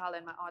personal style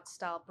and my art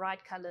style.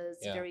 Bright colors,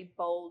 Yeah. very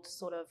bold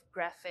sort of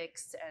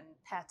graphics and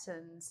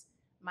patterns.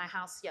 My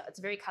house, yeah, it's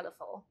very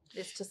colorful.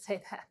 Let's just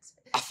say that.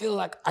 I feel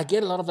like I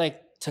get a lot of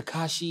like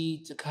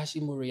Takashi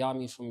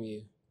Murayama from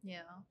you.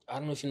 Yeah. I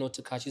don't know if you know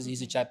Takashi.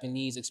 He's a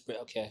Japanese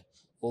Okay,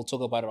 we'll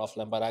talk about it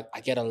offline. But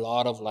I get a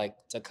lot of like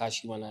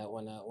Takashi when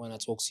I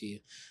talk to you.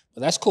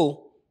 But that's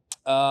cool.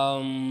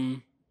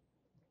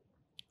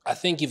 I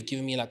think you've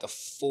given me like a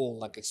full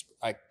like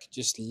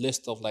just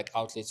list of like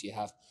outlets you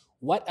have.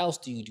 What else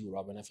do you do,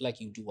 Robyn? I feel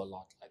like you do a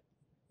lot. Like,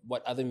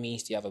 what other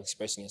means do you have of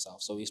expressing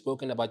yourself? So we've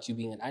spoken about you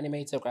being an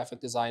animator, graphic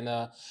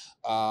designer,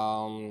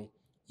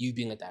 you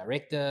being a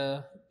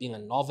director, being a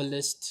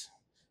novelist,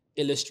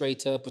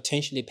 illustrator,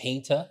 potentially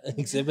painter,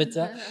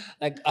 exhibitor.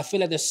 Like, I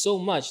feel like there's so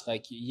much.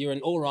 Like, you're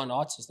an all-round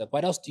artist. Like,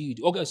 what else do you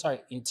do? Okay,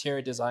 sorry,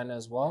 interior designer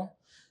as well.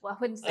 Well, I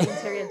wouldn't say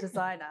interior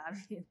designer. I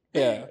mean,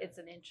 Yeah. it's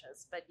an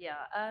interest. But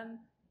yeah,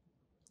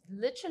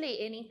 literally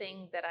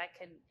anything that I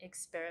can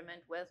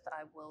experiment with,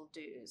 I will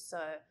do. So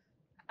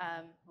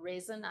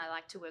resin, I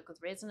like to work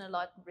with resin a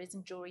lot,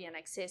 resin jewelry and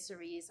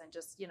accessories and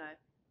just,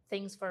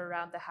 things for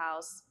around the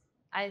house.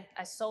 I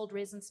sold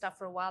resin stuff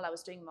for a while. I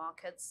was doing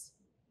markets.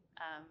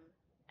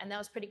 And that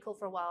was pretty cool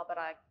for a while, but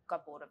I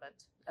got bored of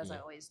it, as I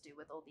always do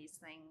with all these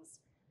things.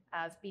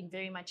 I've been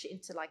very much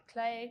into like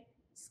clay,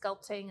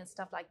 sculpting and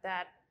stuff like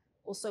that.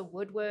 Also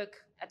woodwork.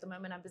 At the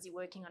moment, I'm busy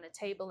working on a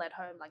table at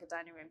home, like a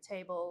dining room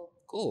table.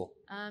 Cool.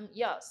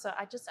 So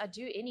I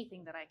do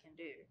anything that I can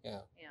do. Yeah.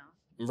 Yeah.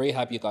 I'm very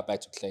happy you got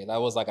back to clay.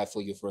 That was like, I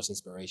feel, your first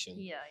inspiration.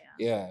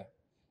 Yeah.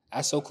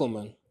 That's so cool,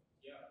 man.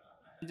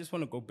 I just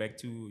want to go back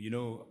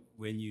to,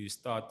 when you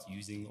start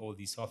using all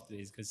these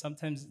softwares, because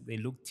sometimes they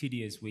look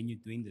tedious when you're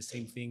doing the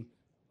same thing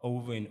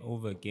over and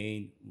over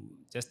again.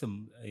 Just a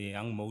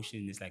young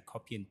motion is like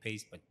copy and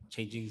paste, but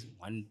changing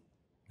one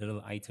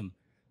little item.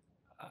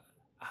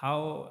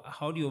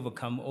 How do you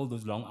overcome all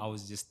those long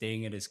hours just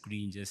staring at a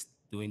screen, just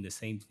doing the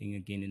same thing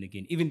again and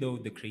again, even though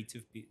the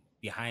creative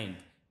behind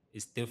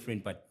is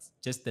different, but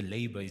just the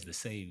labor is the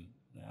same?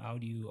 How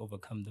do you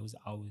overcome those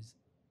hours?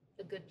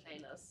 A good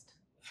playlist.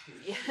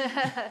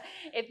 Yeah.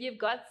 If you've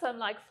got some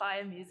like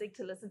fire music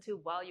to listen to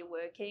while you're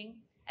working,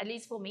 at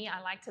least for me, I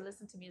like to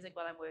listen to music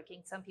while I'm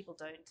working. Some people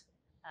don't.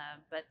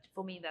 But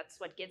for me, that's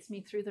what gets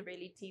me through the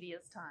really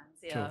tedious times.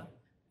 Yeah. True.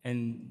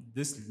 And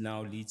this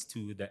now leads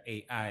to the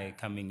AI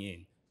coming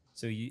in.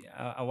 So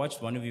I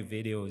watched one of your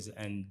videos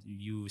and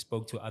you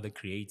spoke to other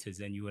creators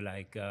and you were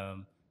like,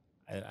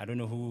 I don't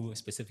know who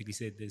specifically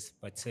said this,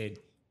 but said,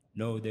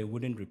 no, they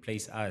wouldn't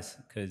replace us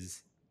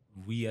because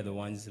we are the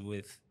ones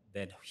with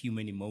that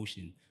human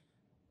emotion.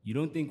 You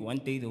don't think one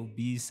day there'll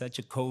be such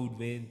a code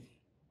where,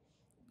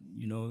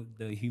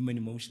 the human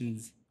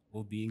emotions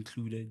will be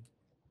included?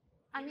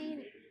 I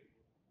mean,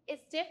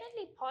 it's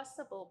definitely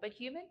possible, but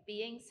human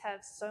beings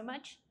have so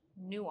much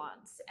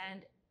nuance,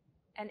 and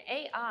an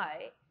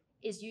AI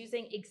is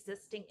using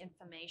existing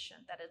information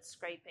that it's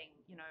scraping,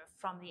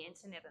 from the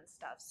internet and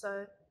stuff.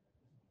 So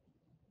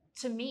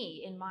to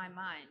me, in my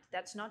mind,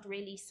 that's not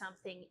really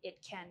something it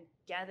can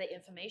gather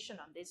information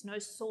on. There's no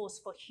source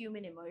for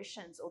human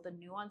emotions or the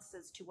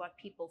nuances to what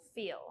people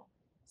feel.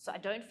 So I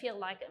don't feel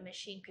like a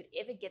machine could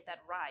ever get that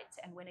right.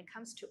 And when it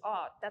comes to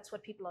art, that's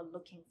what people are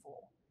looking for.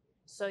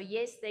 So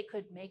yes, they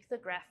could make the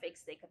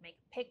graphics, they could make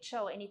a picture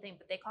or anything,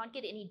 but they can't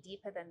get any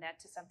deeper than that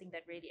to something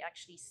that really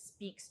actually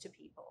speaks to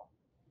people.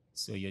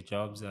 So your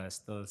jobs are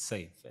still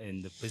safe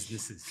and the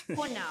businesses.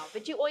 For now,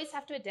 but you always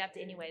have to adapt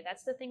anyway.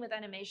 That's the thing with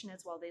animation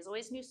as well. There's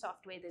always new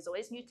software, there's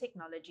always new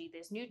technology,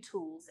 there's new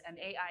tools, and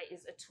AI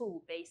is a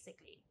tool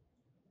basically.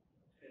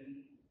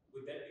 And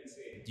with that being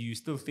said, do you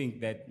still think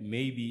that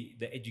maybe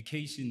the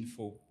education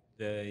for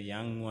the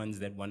young ones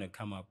that want to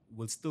come up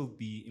will still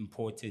be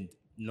important,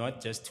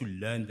 not just to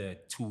learn the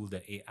tool,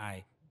 the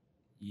AI?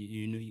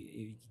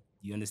 You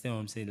understand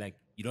what I'm saying? Like,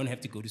 you don't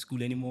have to go to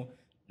school anymore.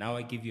 Now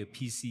I give you a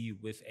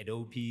PC with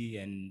Adobe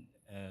and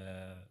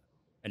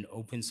an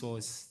open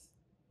source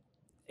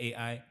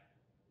AI.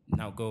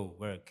 Now go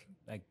work.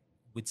 Like,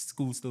 would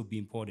school still be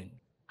important?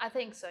 I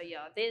think so,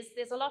 yeah.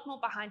 There's a lot more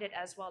behind it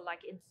as well,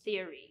 like in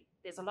theory.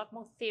 There's a lot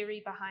more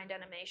theory behind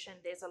animation.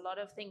 There's a lot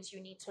of things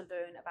you need to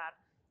learn about.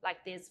 Like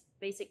there's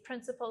basic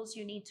principles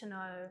you need to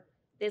know.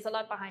 There's a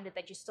lot behind it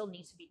that you still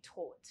need to be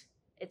taught.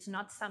 It's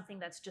not something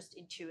that's just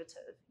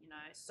intuitive, you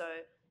know. So,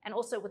 and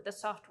also with the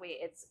software,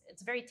 it's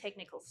very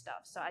technical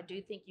stuff. So I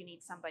do think you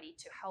need somebody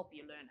to help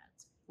you learn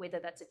it, whether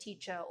that's a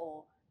teacher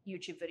or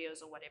YouTube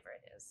videos or whatever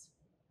it is.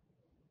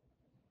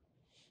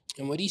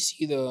 And where do you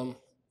see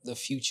the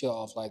future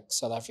of like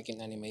South African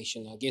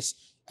animation? I guess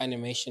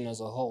animation as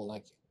a whole,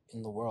 like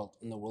in the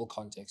world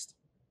context.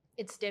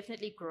 It's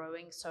definitely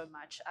growing so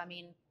much. I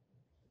mean,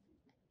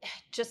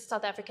 just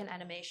South African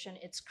animation,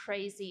 it's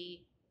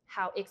crazy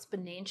how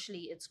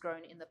exponentially it's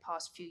grown in the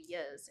past few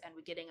years. And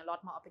we're getting a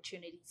lot more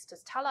opportunities to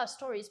tell our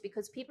stories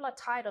because people are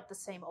tired of the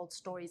same old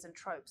stories and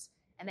tropes.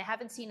 And they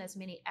haven't seen as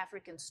many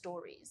African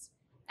stories.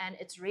 And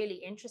it's really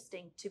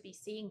interesting to be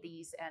seeing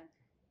these and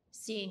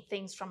seeing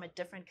things from a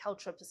different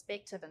cultural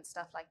perspective and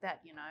stuff like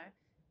that, you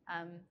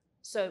know.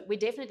 So we're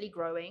definitely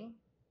growing.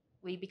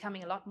 We're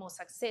becoming a lot more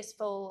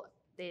successful.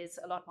 There's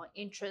a lot more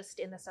interest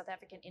in the South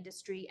African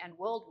industry and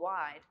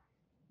worldwide.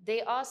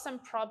 There are some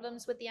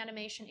problems with the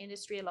animation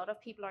industry. A lot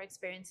of people are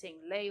experiencing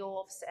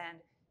layoffs and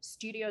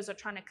studios are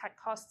trying to cut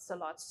costs a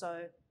lot.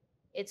 So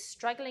it's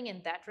struggling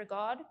in that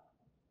regard.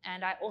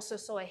 And I also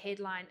saw a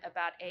headline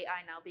about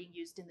AI now being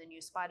used in the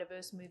new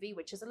Spider-Verse movie,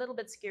 which is a little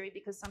bit scary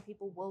because some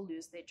people will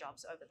lose their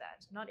jobs over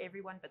that. Not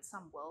everyone, but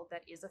some will.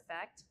 That is a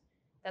fact.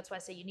 That's why I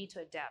say you need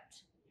to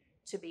adapt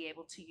to be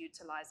able to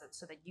utilize it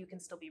so that you can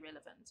still be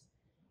relevant.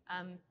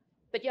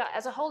 But yeah,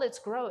 as a whole, it's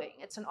growing.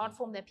 It's an art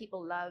form that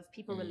people love,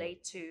 people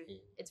relate to.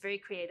 It's very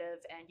creative,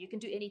 and you can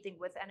do anything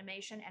with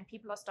animation, and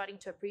people are starting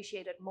to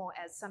appreciate it more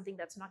as something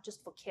that's not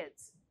just for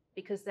kids,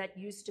 because that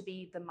used to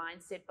be the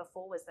mindset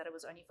before, was that it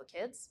was only for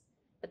kids.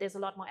 But there's a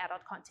lot more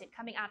adult content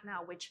coming out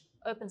now, which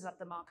opens up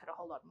the market a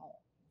whole lot more.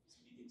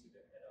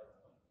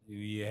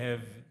 We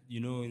have,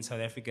 in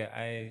South Africa,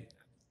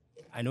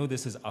 I know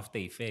this is After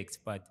Effects,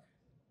 but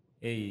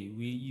hey,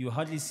 you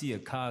hardly see a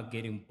car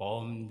getting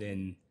bombed,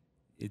 and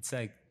it's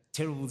like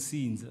terrible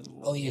scenes.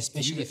 Oh yeah,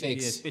 special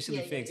effects. Yeah, special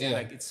effects. Yeah.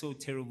 Like, it's so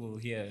terrible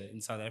here in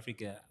South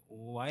Africa.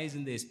 Why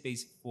isn't there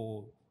space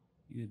for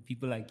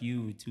people like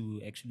you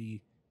to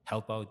actually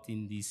help out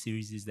in these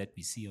series that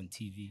we see on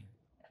TV?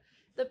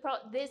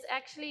 There's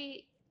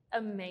actually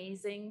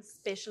amazing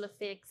special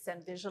effects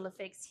and visual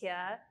effects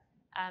here.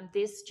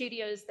 There's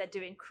studios that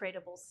do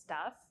incredible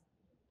stuff,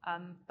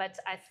 but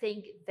I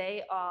think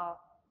they are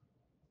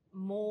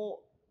more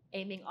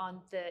aiming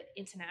on the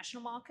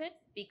international market,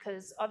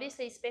 because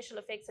obviously special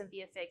effects and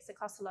VFX, it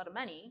costs a lot of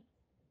money,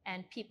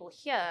 and people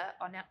here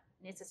are not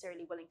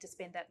necessarily willing to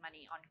spend that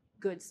money on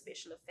good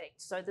special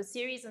effects. So the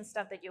series and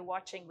stuff that you're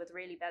watching with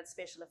really bad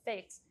special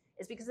effects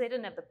is because they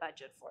didn't have the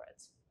budget for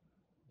it.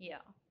 Yeah.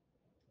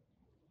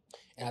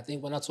 And I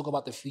think when I talk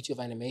about the future of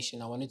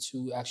animation, I wanted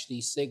to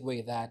actually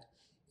segue that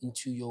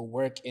into your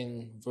work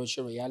in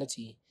virtual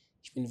reality.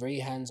 You've been very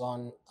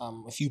hands-on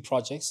a few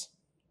projects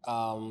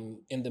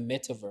in the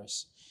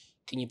metaverse.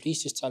 Can you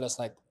please just tell us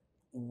like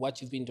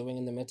what you've been doing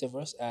in the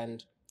metaverse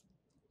and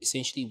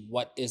essentially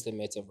what is the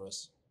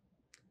metaverse?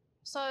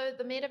 So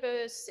the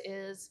metaverse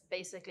is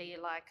basically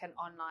like an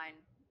online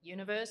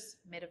universe,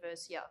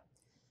 metaverse, yeah,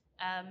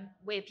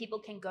 where people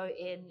can go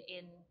in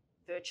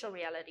virtual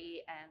reality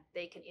and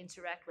they can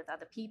interact with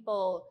other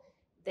people.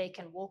 They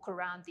can walk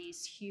around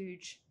these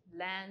huge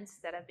lands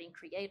that have been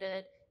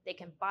created. They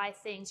can buy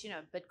things,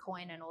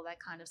 Bitcoin and all that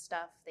kind of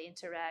stuff. They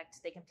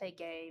interact, they can play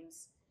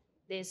games.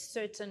 There's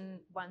certain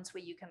ones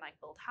where you can like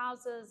build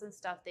houses and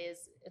stuff.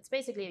 It's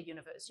basically a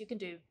universe. You can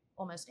do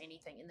almost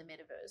anything in the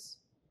metaverse.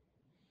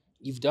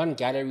 You've done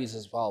galleries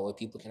as well, where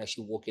people can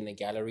actually walk in a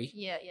gallery.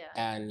 Yeah.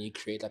 And you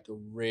create like a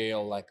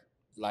real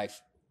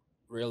life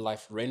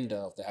render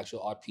of the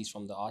actual art piece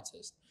from the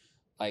artist.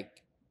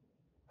 Like,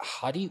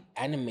 how do you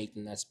animate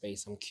in that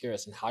space? I'm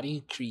curious. And how do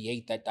you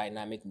create that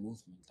dynamic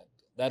movement? Like,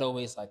 that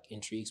always like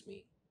intrigues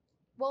me.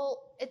 Well,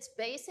 it's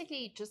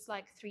basically just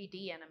like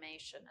 3D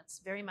animation. It's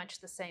very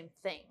much the same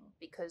thing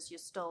because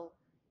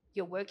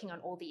you're working on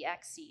all the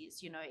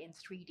axes, in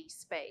 3D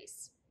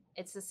space.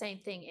 It's the same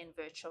thing in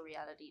virtual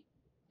reality.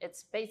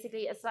 It's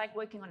like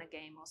working on a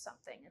game or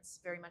something. It's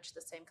very much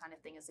the same kind of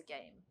thing as a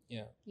game.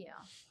 Yeah. Yeah.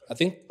 I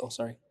think. Oh,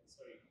 sorry.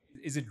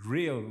 Is it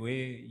real where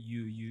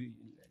you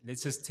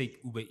let's just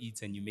take Uber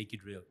Eats and you make it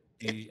real?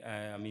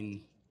 I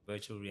mean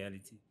virtual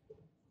reality.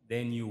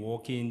 Then you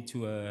walk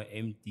into a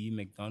empty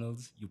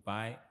McDonald's, you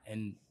buy,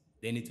 and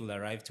then it will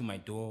arrive to my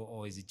door,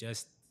 or is it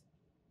just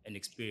an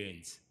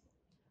experience?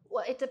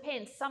 Well, it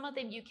depends. Some of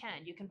them you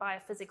can. You can buy a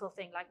physical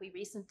thing. Like we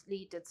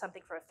recently did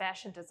something for a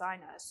fashion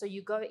designer. So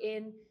you go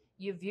in,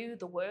 you view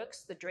the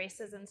works, the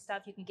dresses and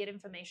stuff. You can get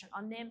information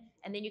on them,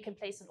 and then you can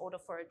place an order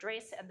for a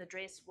dress, and the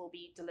dress will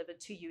be delivered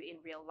to you in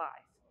real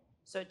life.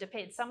 So it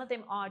depends. Some of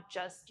them are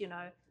just,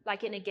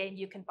 like in a game,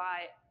 you can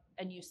buy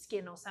a new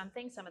skin or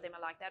something. Some of them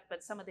are like that,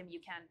 but some of them you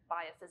can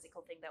buy a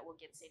physical thing that will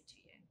get sent to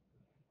you.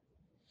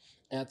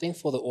 And I think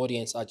for the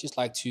audience, I'd just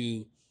like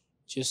to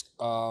just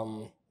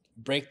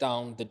break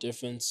down the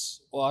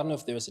difference. Well, I don't know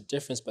if there is a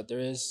difference, but there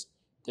is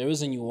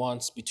a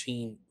nuance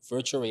between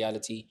virtual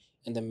reality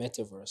and the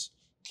metaverse.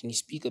 Can you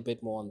speak a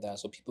bit more on that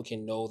so people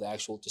can know the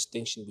actual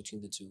distinction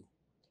between the two?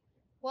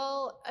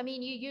 Well, I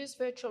mean, you use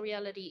virtual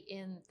reality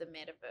in the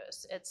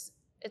metaverse.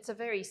 It's a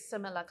very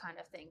similar kind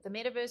of thing. The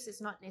metaverse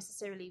is not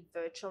necessarily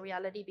virtual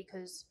reality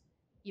because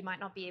you might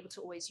not be able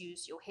to always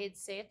use your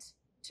headset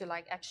to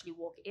like actually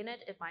walk in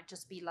it. It might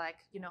just be like,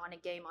 on a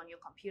game on your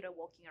computer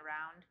walking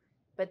around,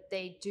 but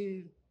they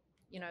do,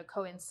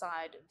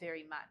 coincide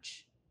very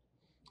much.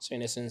 So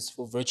in essence,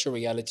 for virtual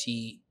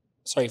reality,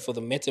 sorry, for the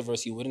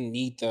metaverse, you wouldn't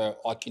need the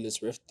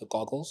Oculus Rift, the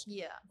goggles.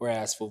 Yeah.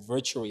 Whereas for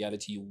virtual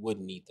reality, you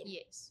would need them.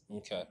 Yes.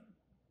 Okay.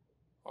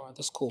 All right,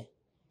 that's cool.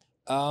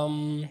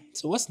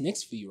 So what's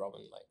next for you,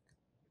 Robyn? Like,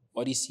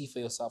 what do you see for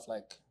yourself?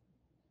 Like,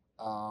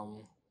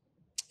 um,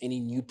 any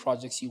new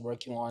projects you're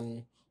working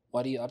on?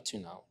 What are you up to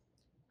now?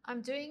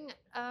 I'm doing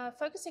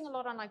focusing a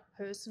lot on like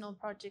personal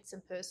projects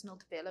and personal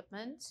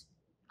development.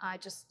 I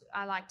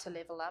like to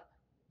level up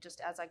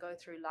just as I go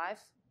through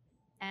life.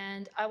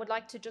 And I would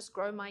like to just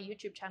grow my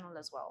YouTube channel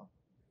as well,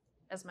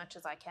 as much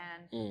as I can.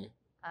 Mm.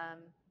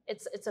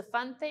 It's a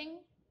fun thing,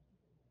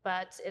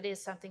 but it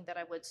is something that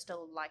I would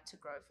still like to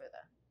grow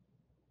further.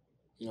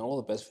 All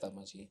the best for that,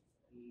 Maji.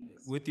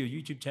 With your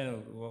YouTube channel,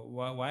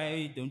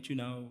 why don't you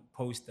now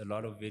post a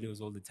lot of videos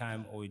all the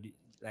time? Or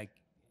like,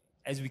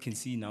 as we can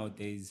see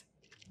nowadays,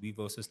 we've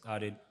also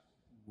started.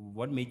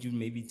 What made you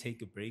maybe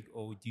take a break,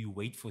 or do you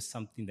wait for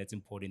something that's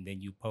important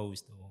then you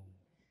post? Or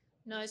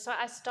No, so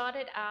I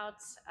started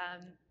out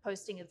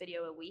posting a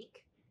video a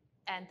week,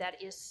 and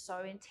that is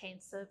so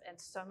intensive and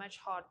so much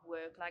hard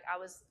work. Like I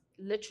was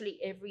literally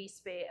every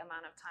spare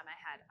amount of time I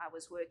had, I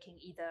was working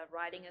either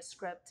writing a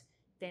script,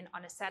 then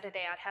on a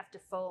Saturday I'd have to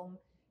film,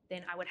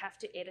 then I would have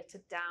to edit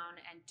it down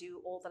and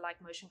do all the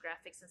like motion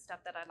graphics and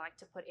stuff that I like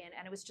to put in.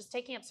 And it was just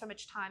taking up so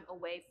much time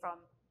away from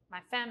my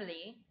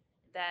family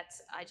that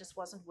I just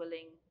wasn't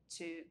willing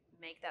to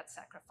make that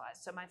sacrifice.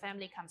 So my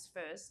family comes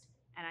first,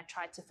 and I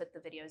try to fit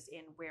the videos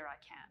in where I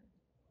can.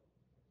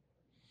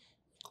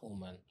 Cool,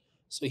 man.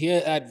 So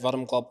here at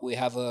Warmkop, we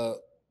have a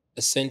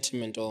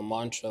sentiment or a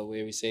mantra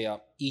where we say,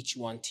 each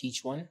one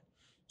teach one.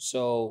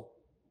 So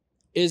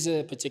is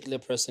a particular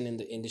person in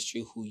the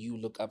industry who you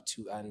look up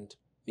to and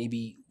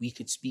maybe we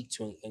could speak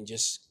to and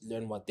just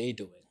learn what they're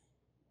doing?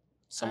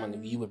 Someone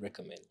that you would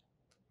recommend?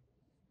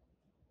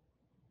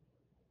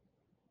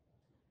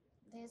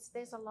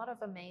 There's a lot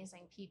of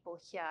amazing people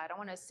here. I don't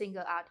want to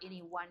single out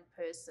any one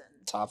person.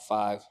 Top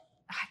 5.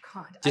 I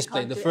can't. Just I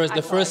play can't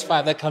the first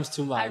 5 that comes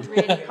to I mind.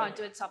 really can't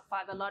do a top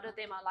 5. A lot of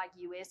them are like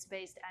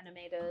US-based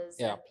animators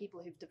Yeah. and people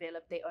who've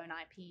developed their own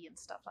IP and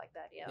stuff like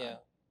that. Yeah. Yeah.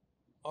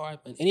 All right,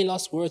 man. Any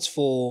last words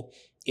for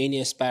any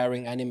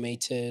aspiring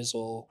animators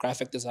or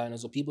graphic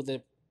designers or people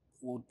that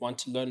would want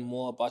to learn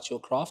more about your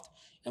craft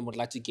and would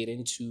like to get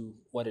into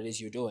what it is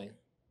you're doing?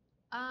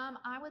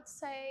 I would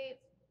say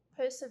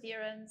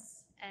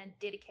perseverance and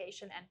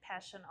dedication and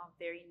passion are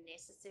very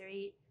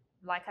necessary.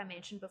 Like I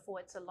mentioned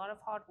before, it's a lot of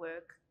hard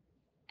work,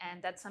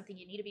 and that's something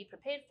you need to be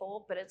prepared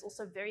for, but it's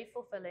also very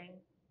fulfilling.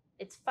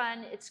 It's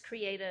fun, it's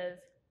creative,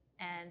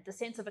 and the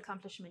sense of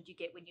accomplishment you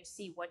get when you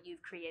see what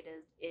you've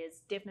created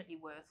is definitely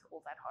worth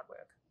all that hard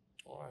work.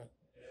 All right.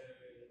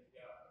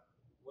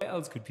 where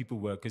else could people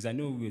work? Because I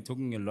know we were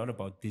talking a lot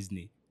about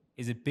Disney.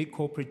 Is it big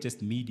corporate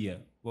just media?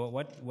 Well,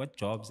 what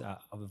jobs are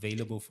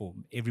available for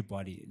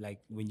everybody? Like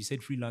when you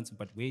said freelancer,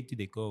 but where do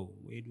they go?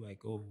 Where do I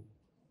go?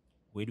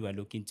 Where do I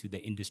look into the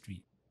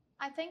industry?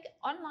 I think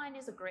online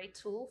is a great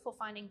tool for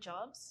finding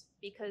jobs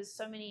because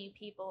so many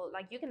people,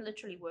 like you can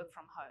literally work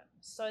from home.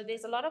 So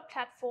there's a lot of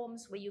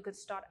platforms where you could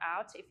start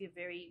out if you're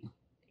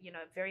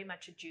very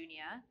much a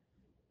junior,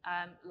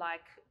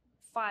 like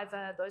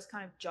Fiverr, those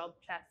kind of job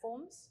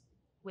platforms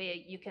where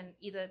you can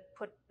either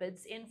put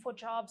bids in for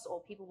jobs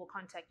or people will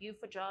contact you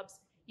for jobs.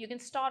 You can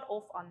start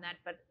off on that,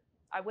 but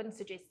I wouldn't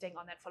suggest staying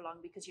on that for long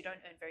because you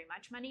don't earn very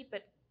much money,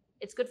 but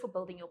it's good for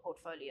building your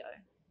portfolio.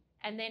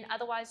 And then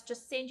otherwise,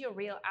 just send your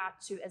reel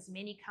out to as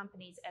many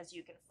companies as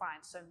you can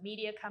find. So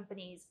media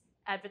companies,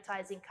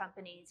 advertising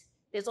companies.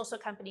 There's also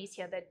companies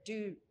here that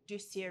do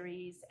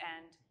series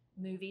and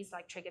movies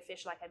like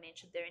Triggerfish, like I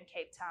mentioned, they're in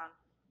Cape Town.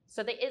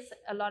 So there is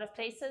a lot of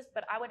places,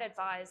 but I would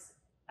advise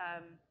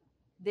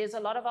there's a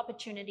lot of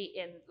opportunity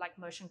in like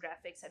motion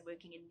graphics and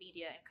working in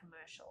media and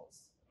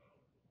commercials.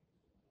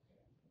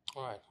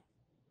 All right.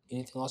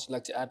 Anything else you'd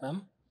like to add,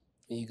 ma'am?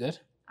 Are you good?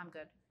 I'm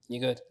good. You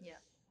good? Yeah.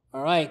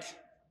 All right.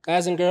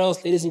 Guys and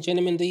girls, ladies and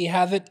gentlemen, there you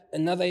have it.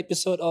 Another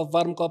episode of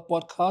Warmkop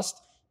podcast.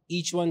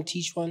 Each one,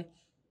 teach one.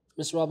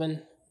 Miss Robyn,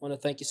 I want to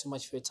thank you so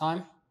much for your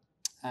time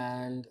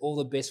and all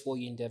the best for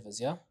your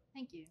endeavors, yeah?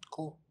 Thank you.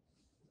 Cool.